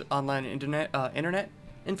Nintendo's online internet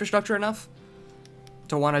infrastructure enough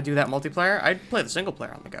to want to do that multiplayer. I'd play the single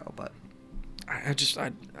player on the go, but...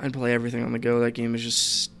 I'd play everything on the go. That game is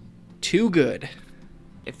just too good.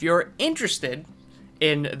 If you're interested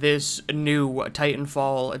in this new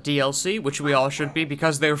Titanfall DLC, which we all should be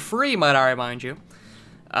because they're free, might I remind you,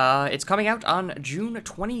 it's coming out on June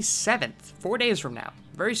 27th, 4 days from now,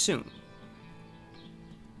 very soon.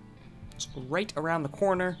 It's right around the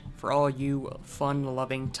corner for all you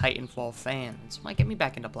fun-loving Titanfall fans. Might get me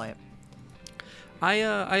back into play it.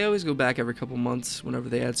 I always go back every couple months whenever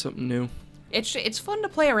they add something new. It's fun to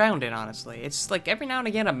play around in, honestly. It's like every now and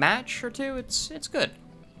again a match or two. It's good.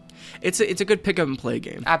 It's a good pick up and play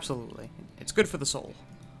game. Absolutely, it's good for the soul.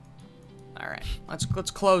 All right, let's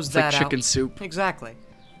close that out. It's like chicken soup. Exactly.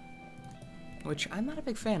 Which I'm not a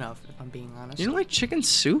big fan of, if I'm being honest. You don't like chicken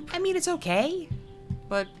soup? I mean, it's okay,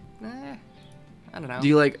 but I don't know. Do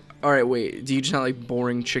you like? All right, wait. Do you just not like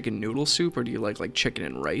boring chicken noodle soup, or do you like chicken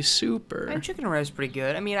and rice soup? Or chicken and rice is pretty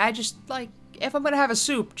good. I mean, I just like if I'm gonna have a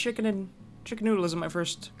soup, chicken noodle isn't my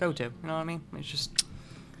first go-to. You know what I mean? It's just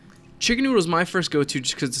chicken noodle is my first go-to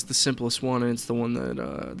just because it's the simplest one and it's the one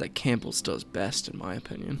that Campbell's does best, in my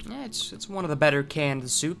opinion. Yeah, it's one of the better canned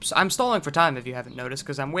soups. I'm stalling for time if you haven't noticed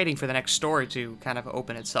because I'm waiting for the next story to kind of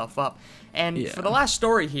open itself up. And for the last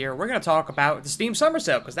story here, we're gonna talk about the Steam Summer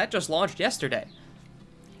Sale because that just launched yesterday.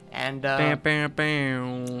 And bam, bam,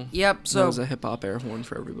 bam. Yep. So that was a hip hop air horn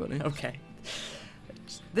for everybody. Okay.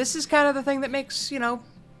 This is kind of the thing that makes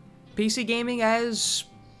PC gaming as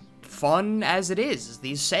fun as it is,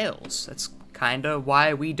 these sales. That's kind of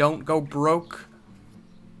why we don't go broke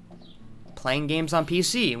playing games on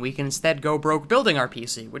PC, and we can instead go broke building our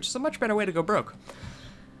PC, which is a much better way to go broke.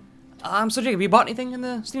 So Jacob, have you bought anything in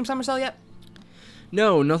the Steam Summer Sale yet?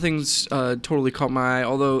 No, nothing's totally caught my eye,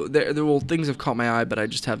 although things have caught my eye, but I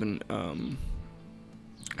just haven't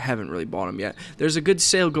really bought them yet. There's a good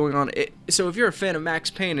sale going on. So if you're a fan of Max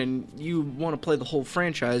Payne and you want to play the whole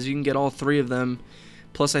franchise, you can get all 3 of them.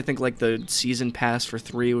 Plus, I think like the season pass for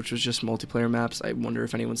 3, which was just multiplayer maps. I wonder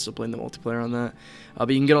if anyone's still playing the multiplayer on that. But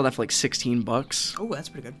you can get all that for like $16. Oh, that's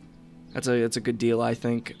pretty good. That's a good deal, I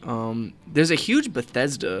think. There's a huge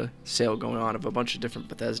Bethesda sale going on of a bunch of different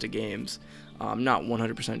Bethesda games. I'm not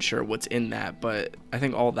 100% sure what's in that, but I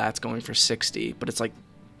think all that's going for $60. But it's like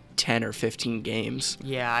 10 or 15 games.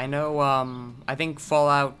 Yeah, I know. I think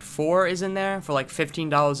Fallout 4 is in there for like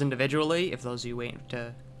 $15 individually. If those of you wait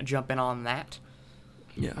to jump in on that.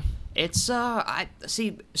 Yeah. It's I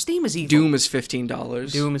see. Steam is evil. Doom is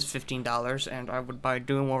 $15. Doom is $15, and I would buy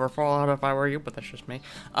Doom over Fallout if I were you, but that's just me.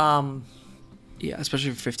 Yeah,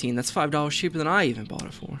 especially for $15. That's $5 cheaper than I even bought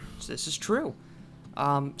it for. This is true.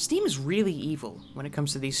 Steam is really evil when it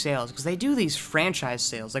comes to these sales because they do these franchise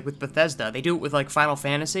sales, like with Bethesda. They do it with like Final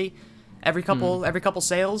Fantasy, every couple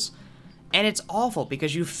sales, and it's awful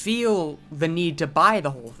because you feel the need to buy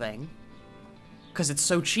the whole thing, because it's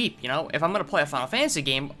so cheap, you know? If I'm going to play a Final Fantasy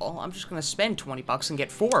game, oh, I'm just going to spend $20 and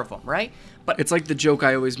get 4 of them, right? But It's like the joke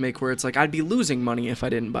I always make where it's like, I'd be losing money if I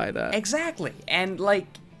didn't buy that. exactly. And, like,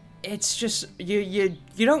 it's just, you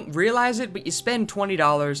don't realize it, but you spend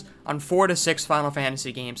 $20 on 4 to 6 Final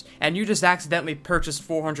Fantasy games, and you just accidentally purchase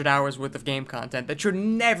 400 hours worth of game content that you're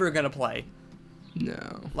never going to play.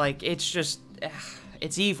 No. Like, it's just,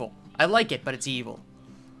 it's evil. I like it, but it's evil.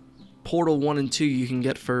 Portal 1 and 2 you can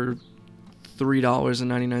get for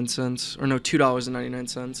 $3.99. Or no,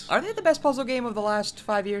 $2.99. Are they the best puzzle game of the last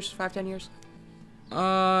 10 years?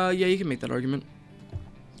 Yeah, you can make that argument.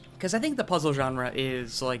 Because I think the puzzle genre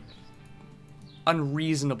is, like,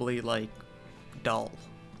 unreasonably, like, dull.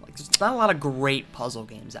 Like, there's not a lot of great puzzle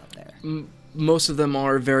games out there. Most of them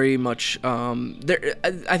are very much,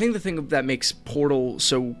 I think the thing that makes Portal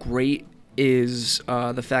so great is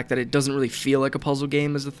the fact that it doesn't really feel like a puzzle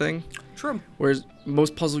game is the thing. True. Whereas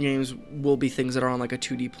most puzzle games will be things that are on like a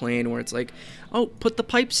 2D plane where it's like, oh, put the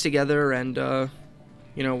pipes together and,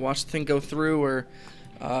 watch the thing go through. Or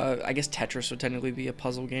I guess Tetris would technically be a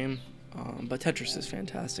puzzle game. But Tetris is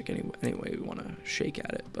fantastic anyway we want to shake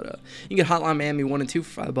at it. But you can get Hotline Miami 1 and 2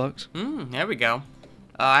 for $5. There we go.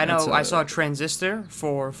 I know. That's, I saw Transistor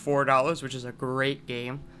for $4, which is a great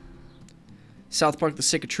game. South Park: The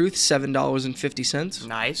Stick of Truth, $7.50.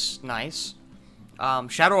 Nice.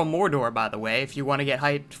 Shadow of Mordor, by the way, if you want to get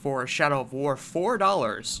hyped for Shadow of War,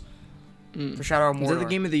 $4 for Shadow of Mordor. Is that the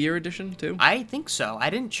Game of the Year edition too? I think so.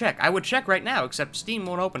 I didn't check. I would check right now, except Steam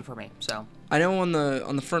won't open for me. So I know on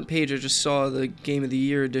the front page I just saw the Game of the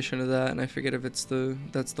Year edition of that, and I forget if that's the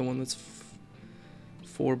one that's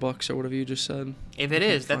 $4 or whatever you just said. If it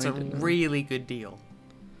is, that's a really good deal.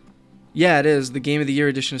 Yeah, it is. The Game of the Year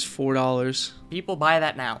edition is $4. People buy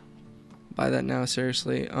that now. Buy that now,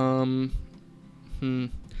 seriously. Left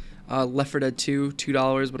 4 Dead 2,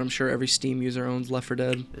 $2, but I'm sure every Steam user owns Left 4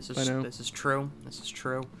 Dead by now. This is true.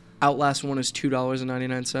 Outlast 1 is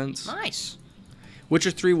 $2.99. Nice.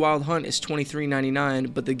 Witcher 3 Wild Hunt is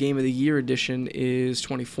 $23.99, but the Game of the Year edition is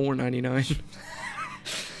 $24.99.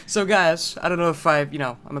 So guys, I don't know if I'm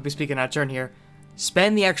gonna be speaking out of turn here.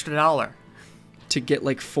 Spend the extra $1. To get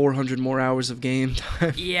like 400 more hours of game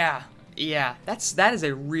time. Yeah. That is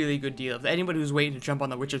a really good deal. If anybody who's waiting to jump on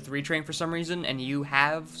the Witcher 3 train for some reason, and you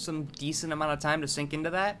have some decent amount of time to sink into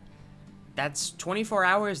that, that's 24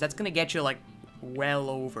 hours. That's gonna get you like well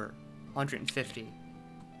over 150.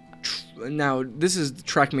 Now, this is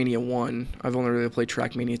Trackmania 1. I've only really played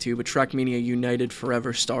Trackmania 2, but Trackmania United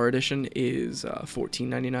Forever Star Edition is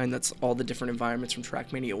 $14.99. That's all the different environments from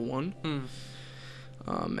Trackmania 1.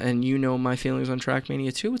 And you know my feelings on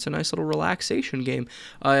Trackmania 2. It's a nice little relaxation game.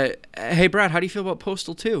 Hey, Brad, how do you feel about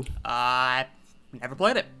Postal 2? I never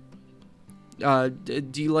played it.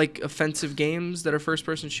 Do you like offensive games that are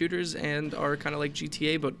first-person shooters and are kind of like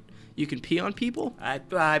GTA, but you can pee on people?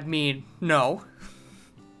 I mean, no.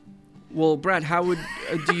 Well, Brad, how would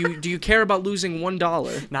do you care about losing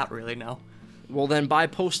 $1? Not really, no. Well, then buy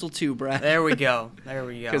Postal 2, Brad. There we go.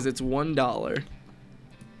 Because it's $1.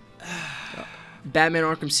 Batman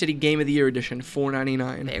Arkham City Game of the Year Edition,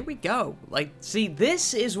 $4.99. There we go. Like, see,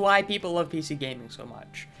 this is why people love PC gaming so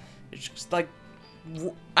much. It's just like,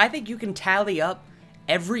 I think you can tally up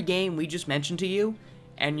every game we just mentioned to you,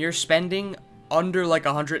 and you're spending under like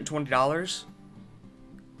 $120,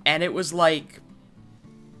 and it was like,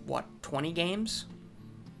 what, 20 games?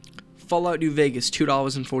 Fallout New Vegas,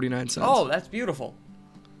 $2.49. Oh, that's beautiful.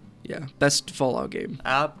 Yeah, best Fallout game.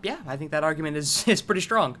 Yeah, I think that argument is pretty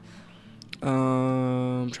strong.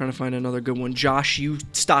 I'm trying to find another good one. Josh, you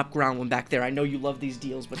stop growling back there. I know you love these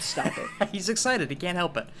deals, but stop it. He's excited. He can't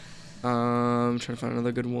help it. I'm trying to find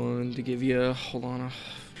another good one to give you. Hold on.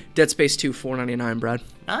 Dead Space 2, $4.99, Brad.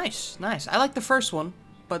 Nice. I like the first one,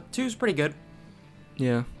 but 2's pretty good.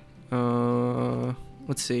 Yeah.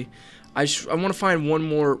 Let's see. I want to find one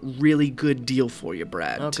more really good deal for you,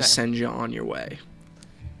 Brad, to send you on your way.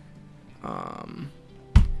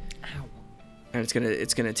 And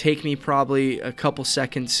it's gonna take me probably a couple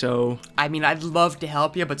seconds, so... I mean, I'd love to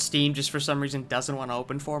help you, but Steam just for some reason doesn't want to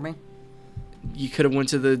open for me. You could have went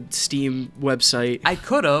to the Steam website. I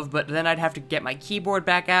could have, but then I'd have to get my keyboard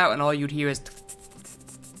back out, and all you'd hear is...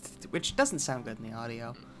 which doesn't sound good in the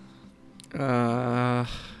audio. God,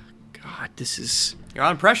 this is... You're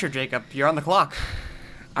on pressure, Jacob. You're on the clock.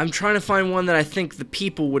 I'm trying to find one that I think the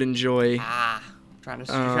people would enjoy. Trying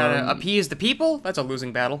to appease the people? That's a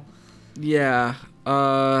losing battle. Yeah.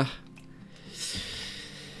 Brad,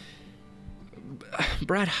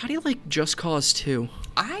 how do you like Just Cause 2?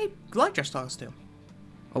 I like Just Cause 2.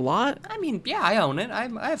 A lot? I mean, yeah, I own it. I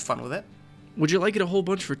have fun with it. Would you like it a whole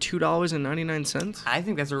bunch for $2.99? I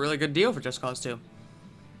think that's a really good deal for Just Cause 2.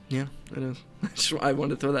 Yeah, it is. I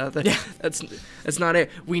wanted to throw that out there. Yeah. That's not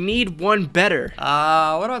it. We need one better.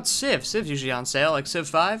 What about Civ? Civ's usually on sale, like Civ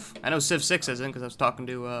 5. I know Civ 6 isn't, because I was talking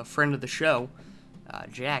to a friend of the show,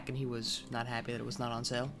 Jack, and he was not happy that it was not on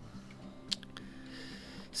sale.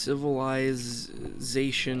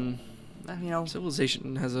 Civilization.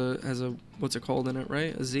 Civilization has a what's it called in it,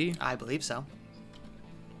 right? A Z? I believe so.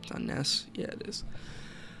 It's on NES. Yeah, it is.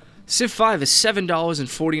 Civ 5 is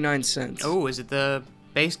 $7.49. Oh, is it the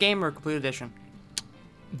base game or complete edition?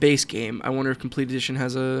 Base game. I wonder if complete edition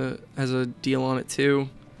has a deal on it too.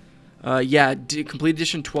 Yeah, complete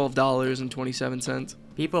edition $12.27.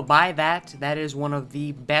 People buy that. That is one of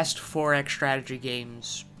the best 4X strategy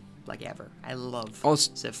games like ever. I love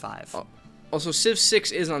Civ 5. Also, Civ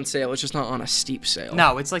 6 is on sale. It's just not on a steep sale.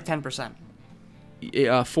 No, it's like 10%.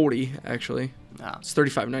 40 actually. No. It's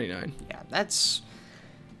 $35.99. Yeah, that's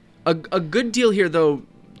a good deal here though.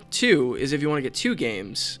 Too is if you want to get two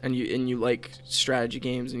games and you like strategy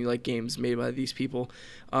games and you like games made by these people,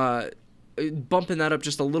 bumping that up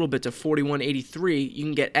just a little bit to $41.83, you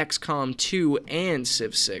can get XCOM 2 and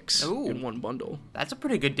Civ 6 in one bundle. That's a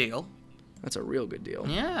pretty good deal. That's a real good deal.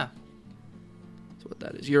 Yeah. That's what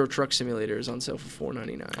that is. Euro Truck Simulator is on sale for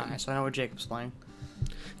 $4.99. Alright, so I know what Jacob's playing.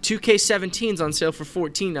 2K17 is on sale for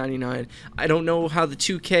 $14.99. I don't know how the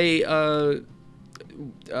 2K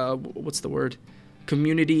what's the word?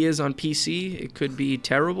 Community is on PC. It could be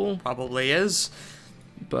terrible. Probably is.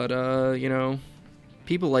 But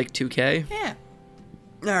people like 2K. Yeah.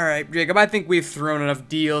 Alright, Jacob, I think we've thrown enough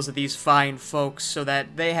deals at these fine folks so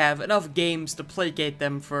that they have enough games to placate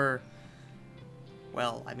them for,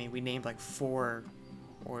 well, I mean, we named like 4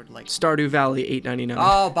 or like... Stardew Valley, $8.99.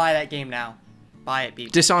 Oh, buy that game now. Buy it,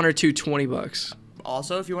 people. Dishonored 2, $20.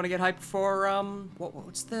 Also, if you want to get hyped for,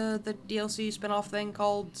 what's the DLC spin-off thing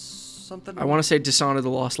called? Something... I want to say Dishonored: The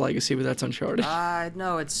Lost Legacy, but that's Uncharted.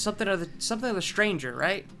 No, it's something of the Stranger,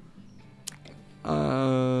 right?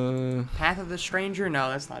 Path of the Stranger? No,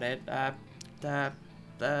 that's not it.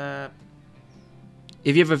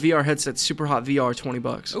 If you have a VR headset, Super Hot VR,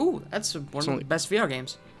 $20. Ooh, that's one of the best VR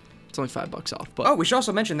games. It's only $5 off. But we should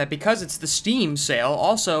also mention that because it's the Steam sale,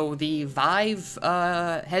 also the Vive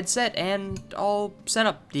headset and all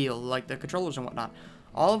setup deal, like the controllers and whatnot,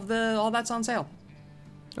 all that's on sale.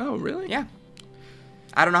 Oh, really? Yeah.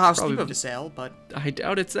 I don't know how steep of a sale, but I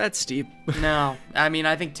doubt it's that steep. No, I mean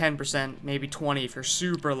I think 10%, maybe 20 if you're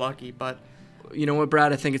super lucky. But you know what,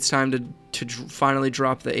 Brad? I think it's time to finally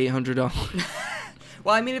drop the $800.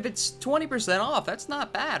 Well, I mean, if it's 20% off, that's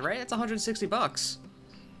not bad, right? That's $160.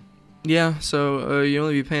 Yeah, so you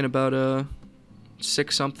only be paying about $6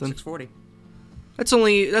 something.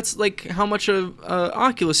 $640. That's like how much of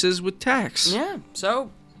Oculus is with tax. Yeah, so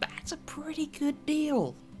that's a pretty good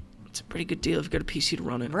deal. It's a pretty good deal if you got a PC to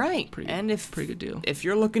run it. Right. Pretty good deal. If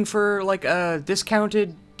you're looking for like a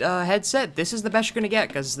discounted headset, this is the best you're gonna get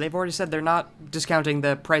because they've already said they're not discounting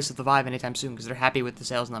the price of the Vive anytime soon because they're happy with the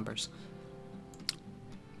sales numbers.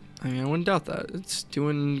 I mean, I wouldn't doubt that. It's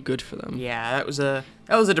doing good for them. Yeah, that was a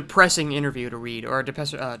depressing interview to read, or a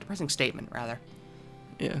depressing statement rather.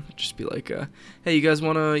 Yeah, just be like, hey, you guys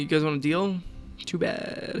want a deal? Too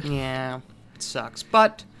bad. Yeah, it sucks.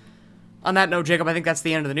 But on that note, Jacob, I think that's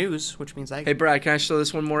the end of the news, which means Hey, Brad, can I throw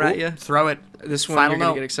this one more at you? Throw it. This one Final you're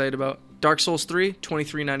gonna note. get excited about. Dark Souls 3,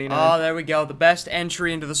 $23.99. Oh, there we go. The best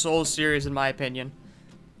entry into the Souls series, in my opinion.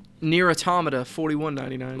 Nier Automata,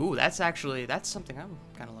 $41.99. Ooh, that's something I'm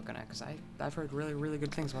kind of looking at because I've heard really, really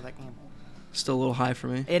good things about that game. Still a little high for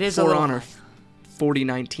me. It is For a little Honor, high.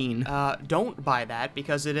 $40.19. Don't buy that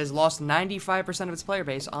because it has lost 95% of its player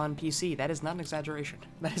base on PC. That is not an exaggeration.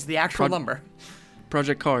 That is the actual number.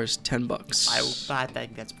 Project Cars, $10. I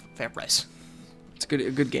think that's fair price. It's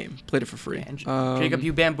a good game. Played it for free. And Jacob,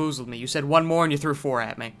 you bamboozled me. You said one more and you threw 4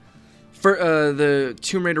 at me. For the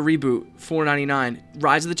Tomb Raider reboot, $4.99.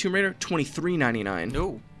 Rise of the Tomb Raider, $23.99.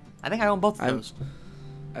 No, I think I own both of those.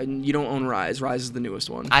 You don't own Rise. Rise is the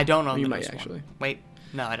newest one. I don't own you the might newest actually. one. Wait,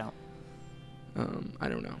 no, I don't. I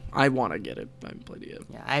don't know. I want to get it. I haven't played it yet.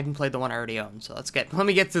 Yeah, I haven't played the one I already own, so let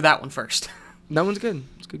me get through that one first. That one's good.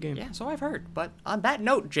 It's a good game. Yeah, so I've heard. But on that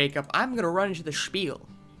note, Jacob, I'm going to run into the spiel.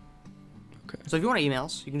 Okay. So if you want to email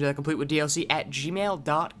us, you can do that complete with DLC at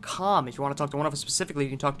gmail.com. If you want to talk to one of us specifically, you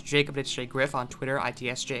can talk to Jacob at HJGriff on Twitter,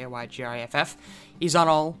 ITSJAYGRIFF. He's on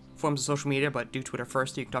all forms of social media, but do Twitter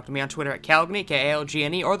first. You can talk to me on Twitter at Kalgny,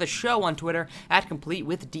 Kalgne, or the show on Twitter at Complete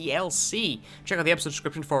with DLC. Check out the episode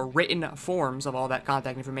description for written forms of all that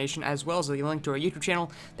contact information, as well as a link to our YouTube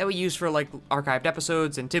channel that we use for like archived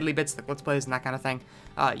episodes and tiddly bits, like Let's Plays and that kind of thing.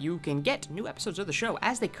 You can get new episodes of the show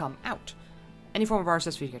as they come out. any form of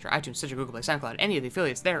RSS feed catcher, iTunes, Stitcher, Google Play, SoundCloud, any of the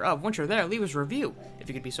affiliates thereof. Once you're there, leave us a review. If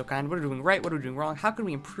you could be so kind, what are we doing right? What are we doing wrong? How can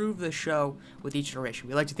we improve the show with each iteration?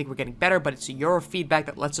 We like to think we're getting better, but it's your feedback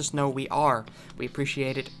that lets us know we are. We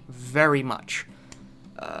appreciate it very much.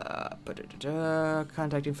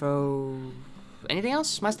 Contact info. Anything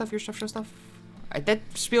else? My stuff, your stuff, show stuff? That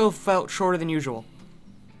spiel felt shorter than usual.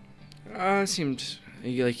 Seemed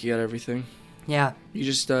like you got everything. Yeah. You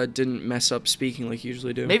just didn't mess up speaking like you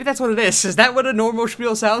usually do. Maybe that's what it is. Is that what a normal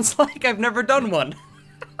spiel sounds like? I've never done one.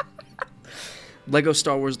 Lego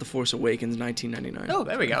Star Wars The Force Awakens 1999. Oh,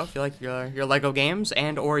 there we go. If you like your Lego games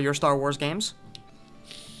and or your Star Wars games.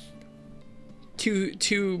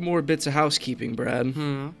 Two more bits of housekeeping, Brad.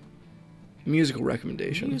 Musical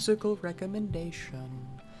recommendation. Musical recommendation.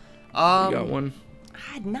 You got one?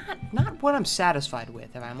 Not what I'm satisfied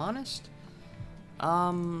with, if I'm honest.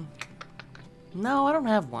 No, I don't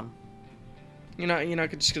have one. You're not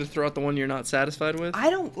just gonna throw out the one you're not satisfied with? I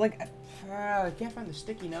don't like. I can't find the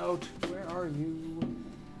sticky note. Where are you?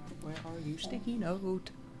 Where are you, sticky note?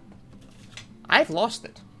 I've lost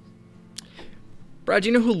it. Brad, do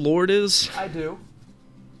you know who Lorde is? I do.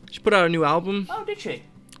 She put out a new album. Oh, did she?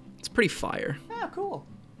 It's pretty fire. Ah, cool.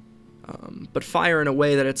 But fire in a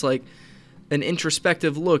way that it's like an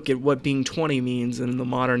introspective look at what being 20 means in the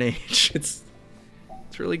modern age. It's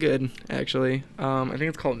really good, actually. I think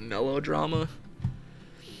it's called Melodrama.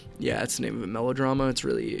 Yeah, it's the name of it, Melodrama. It's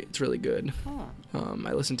really good. Huh.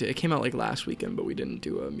 I listened to it. It came out like last weekend, but we didn't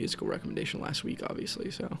do a musical recommendation last week,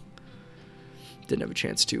 obviously, so didn't have a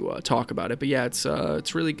chance to talk about it. But yeah,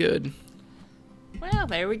 it's really good. Well,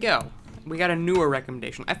 there we go. We got a newer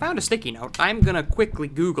recommendation. I found a sticky note. I'm gonna quickly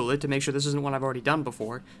Google it to make sure this isn't one I've already done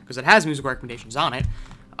before, because it has musical recommendations on it.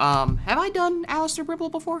 Have I done Alistair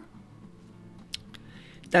Brimble before?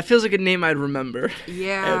 That feels like a name I'd remember.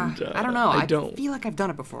 Yeah, and, I don't know. I don't. Feel like I've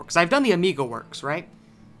done it before, because I've done the Amiga Works, right?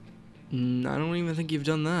 I don't even think you've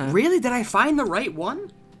done that. Really? Did I find the right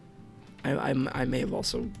one? I may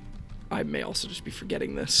also just be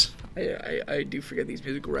forgetting this. I do forget these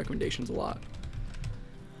musical recommendations a lot.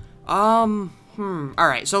 All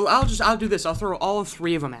right. So I'll do this. I'll throw all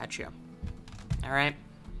three of them at you. All right.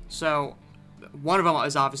 So one of them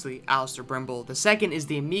is obviously Alistair Brimble. The second is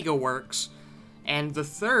the Amiga Works, and the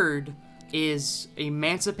third is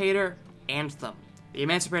Emancipator Anthem. The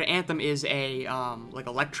Emancipator Anthem is a like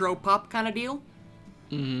electro pop kind of deal.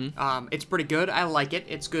 It's pretty good. I like it.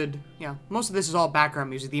 It's good. Most of this is all background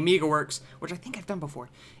music. The Amiga Works, which I think I've done before,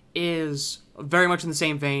 is very much in the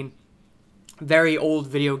same vein. Very old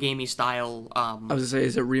video gamey style. I was gonna say,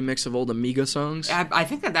 is it a remix of old Amiga songs? I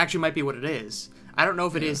think that actually might be what it is. I don't know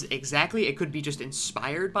if it is exactly. It could be just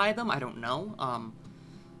inspired by them. I don't know.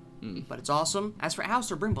 But it's awesome. As for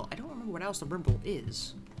Alistair Brimble, I don't remember what Alistair Brimble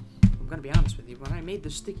is. I'm gonna be honest with you. When I made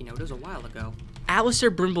this sticky note, it was a while ago.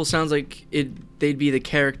 Alistair Brimble sounds like they'd be the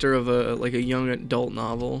character of a young adult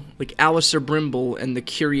novel, like Alistair Brimble and the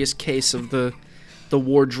Curious Case of the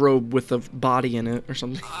wardrobe with a body in it or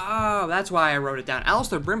something. Oh, that's why I wrote it down.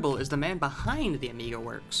 Alistair Brimble is the man behind the Amiga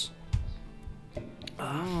Works.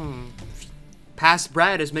 Past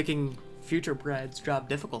Brad is making future Brad's job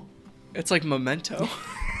difficult. It's like Memento.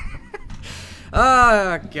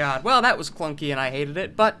 Oh, God. Well, that was clunky and I hated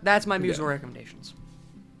it, but that's my musical recommendations.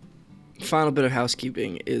 Final bit of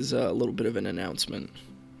housekeeping is a little bit of an announcement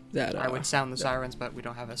that I would sound the sirens, but we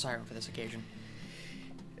don't have a siren for this occasion.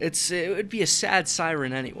 It would be a sad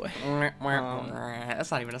siren anyway.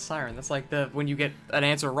 That's not even a siren. That's like when you get an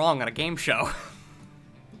answer wrong on a game show.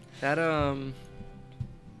 That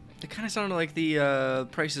it kind of sounded like the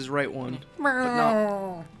Price is Right one, but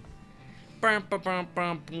no.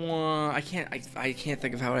 I can't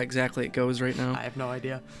think of how exactly it goes right now. I have no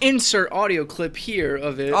idea. Insert audio clip here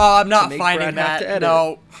of it. Oh, I'm not finding that.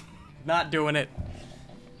 No, not doing it.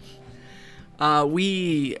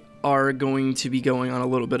 We are going to be going on a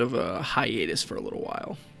little bit of a hiatus for a little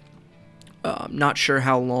while. Not sure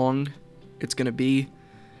how long it's going to be.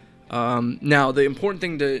 Now, the important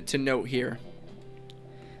thing to note here,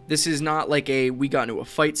 this is not like we got into a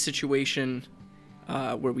fight situation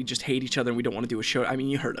where we just hate each other and we don't want to do a show. I mean,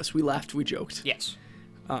 you heard us. We laughed. We joked. Yes.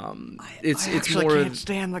 It's actually more can't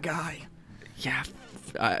stand the guy. Yeah.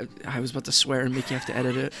 I was about to swear and make you have to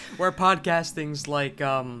edit it. We're podcastings like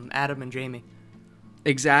Adam and Jamie.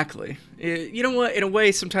 Exactly. You know what? In a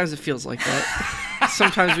way, sometimes it feels like that.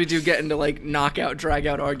 Sometimes we do get into like knockout, drag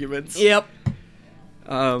out arguments. Yep.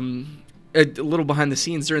 A little behind the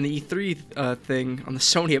scenes during the E3 thing on the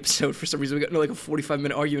Sony episode, for some reason we got into like a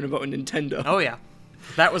 45-minute argument about Nintendo. Oh yeah,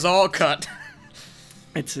 that was all cut.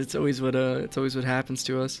 It's always what happens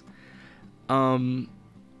to us.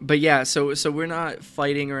 but yeah, so we're not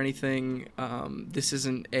fighting or anything. This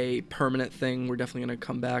isn't a permanent thing. We're definitely gonna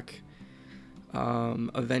come back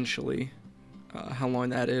eventually. How long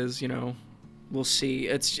that is, we'll see.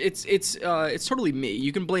 It's totally me.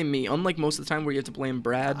 You can blame me. Unlike most of the time where you have to blame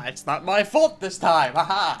Brad. It's not my fault this time.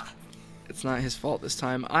 Haha. It's not his fault this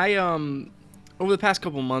time. I over the past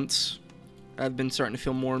couple months, I've been starting to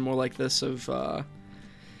feel more and more like this of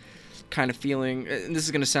kind of feeling, and this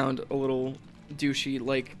is gonna sound a little douchey,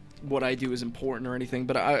 like what I do is important or anything,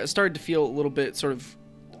 but I started to feel a little bit sort of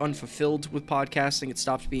unfulfilled with podcasting. It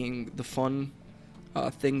stopped being the fun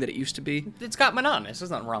thing that it used to be. It's got monotonous.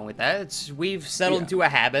 There's nothing wrong with that. We've settled into a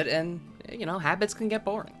habit, and habits can get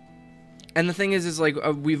boring. And the thing is like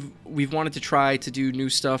we've wanted to try to do new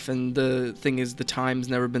stuff, and the thing is the time's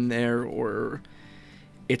never been there, or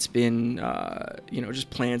it's been just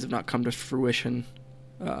plans have not come to fruition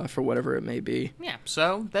for whatever it may be. Yeah.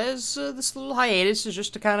 So there's this little hiatus is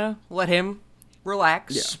just to kind of let him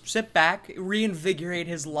relax, sit back, reinvigorate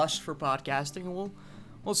his lust for podcasting, and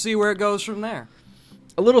we'll see where it goes from there.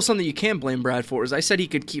 A little something you can blame Brad for is I said he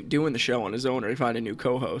could keep doing the show on his own or he find a new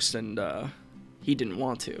co-host, and he didn't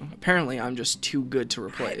want to. Apparently, I'm just too good to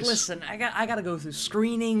replace. Listen, I gotta go through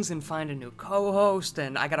screenings and find a new co-host,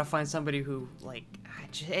 and I gotta find somebody who,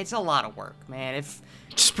 it's a lot of work, man.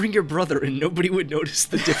 Just bring your brother in. Nobody would notice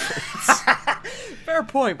the difference. Fair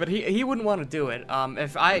point, but he wouldn't want to do it.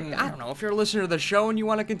 If I don't know, if you're a listener to the show and you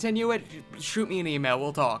want to continue it, shoot me an email.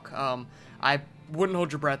 We'll talk. I wouldn't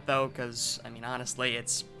hold your breath, though, because, honestly,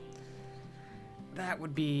 that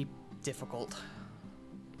would be difficult.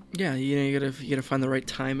 Yeah, you gotta find the right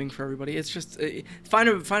timing for everybody. It's just find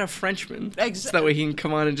a Frenchman, so that way he can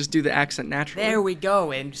come on and just do the accent naturally. There we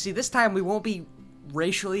go. And see, this time we won't be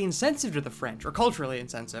racially insensitive to the French or culturally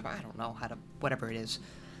insensitive. I don't know whatever it is.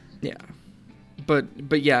 Yeah, but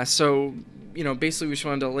yeah. So basically, we just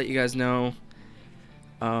wanted to let you guys know.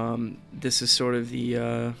 This is sort of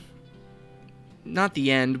the not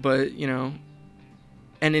the end, but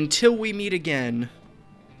and until we meet again.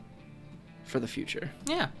 For the future.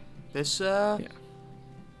 Yeah. This, Yeah.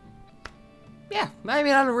 I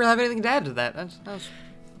don't really have anything to add to that.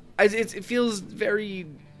 It feels very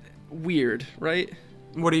weird, right?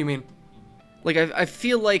 What do you mean? Like, I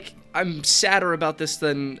feel like I'm sadder about this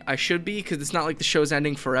than I should be, because it's not like the show's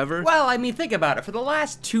ending forever. Well, think about it. For the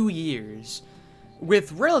last 2 years,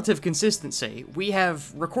 with relative consistency, we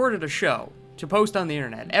have recorded a show to post on the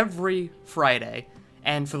internet every Friday.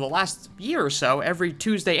 And for the last year or so, every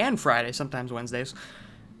Tuesday and Friday, sometimes Wednesdays.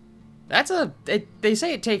 They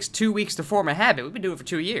say it takes 2 weeks to form a habit. We've been doing it for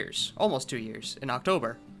 2 years. Almost 2 years, in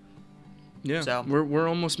October. Yeah, so, we're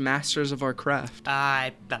almost masters of our craft.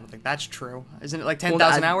 I don't think that's true. Isn't it like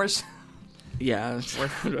 10,000 hours? Yeah.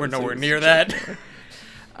 We're nowhere near that.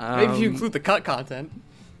 Maybe if you include the cut content.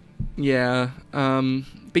 Yeah.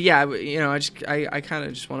 But yeah, I kind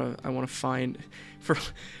of just want to find...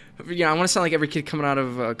 I want to sound like every kid coming out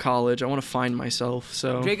of college. I want to find myself,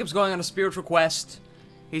 so... Jacob's going on a spiritual quest.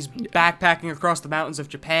 He's backpacking across the mountains of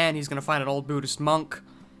Japan. He's going to find an old Buddhist monk.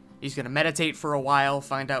 He's going to meditate for a while,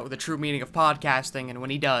 find out the true meaning of podcasting, and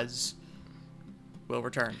when he does, we'll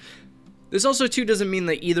return. This also, too, doesn't mean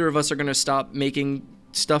that either of us are going to stop making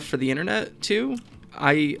stuff for the internet, too.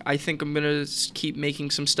 I think I'm going to keep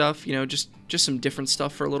making some stuff, just some different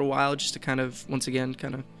stuff for a little while, just to kind of, once again,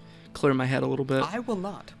 kind of clear my head a little bit. I will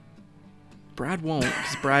not. Brad won't,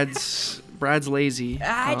 because Brad's lazy.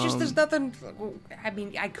 There's nothing...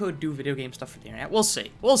 I could do video game stuff for the internet. We'll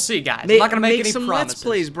see. We'll see, guys. I'm not going to make any some promises. Let's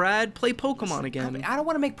Plays, Brad. Play Pokemon again. I don't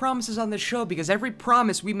want to make promises on this show, because every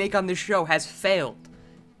promise we make on this show has failed.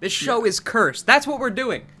 This show is cursed. That's what we're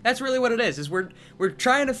doing. That's really what it is we're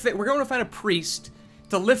trying to we're going to find a priest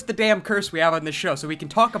to lift the damn curse we have on this show so we can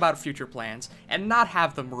talk about future plans and not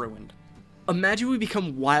have them ruined. Imagine we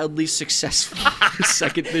become wildly successful the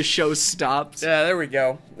second this show stops. Yeah, there we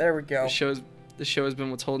go. The show has been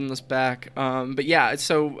what's holding us back. But yeah,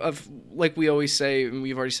 so like we always say, and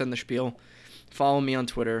we've already said in the spiel, follow me on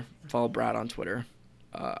Twitter. Follow Brad on Twitter.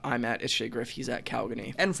 I'm at itshaygriff. He's at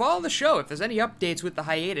Calgany. And follow the show. If there's any updates with the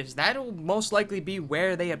hiatus, that'll most likely be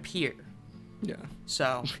where they appear. Yeah.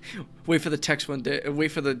 So. Wait for the text one day. Wait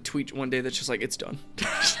for the tweet one day that's just like, it's done.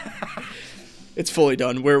 It's fully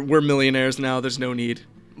done. We're millionaires now. There's no need.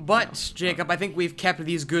 But, Jacob, I think we've kept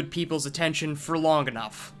these good people's attention for long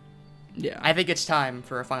enough. Yeah. I think it's time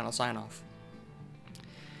for a final sign-off.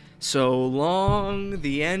 So long,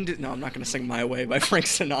 the end... No, I'm not going to sing My Way by Frank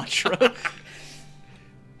Sinatra.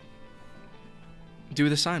 Do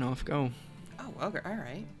the sign-off. Go. Oh, okay, all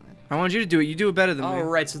right. I want you to do it. You do it better than me. All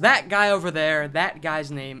right, so that guy over there, that guy's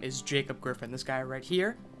name is Jacob Griffin. This guy right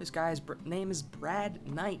here, this guy's name is Brad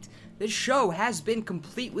Knight. This show has been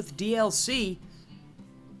complete with DLC.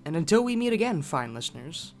 And until we meet again, fine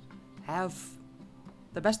listeners, have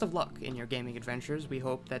the best of luck in your gaming adventures. We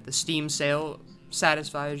hope that the Steam sale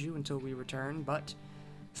satisfies you until we return, but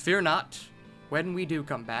fear not, when we do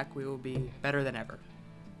come back, we will be better than ever.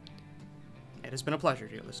 It has been a pleasure,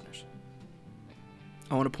 dear listeners.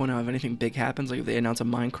 I want to point out if anything big happens, like if they announce a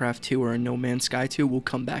Minecraft 2 or a No Man's Sky 2, we'll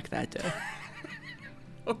come back that day.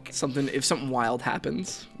 Okay. If something wild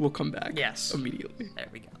happens, we'll come back. Yes. Immediately. There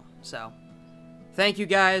we go. So, thank you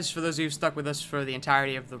guys for those of you who stuck with us for the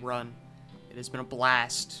entirety of the run. It has been a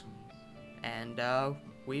blast. And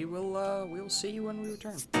we will see you when we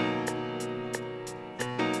return.